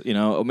woes. You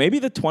know, maybe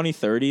the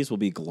 2030s will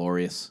be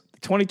glorious.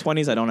 The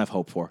 2020s, I don't have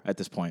hope for at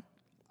this point.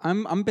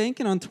 I'm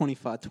banking on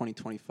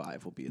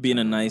 2025 will be being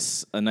a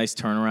nice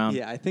turnaround.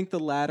 Yeah, I think the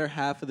latter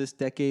half of this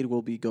decade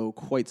will go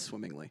quite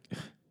swimmingly.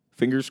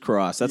 Fingers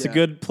crossed. That's a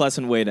good,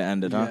 pleasant way to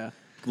end it, huh? Yeah.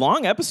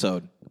 Long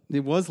episode.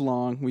 It was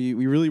long. We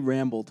really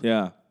rambled.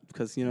 Yeah.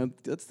 Because, you know,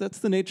 that's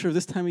the nature of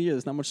this time of year.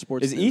 There's not much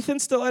sports. Is Ethan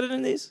still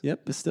editing these?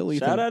 Yep, it's still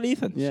Ethan. Shout out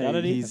Ethan. Yeah, Shout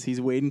out Ethan. He's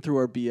wading through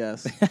our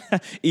BS.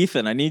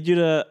 Ethan, I need you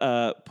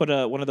to put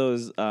one of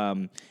those,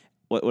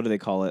 what do they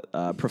call it?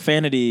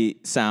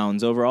 Profanity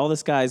sounds over all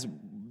this guy's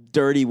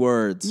dirty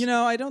words. You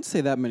know, I don't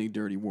say that many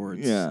dirty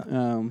words. Yeah.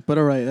 But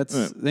all right,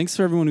 thanks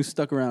for everyone who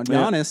stuck around.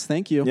 Giannis,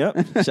 thank you.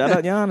 Yep. Shout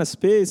out Giannis.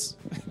 Peace.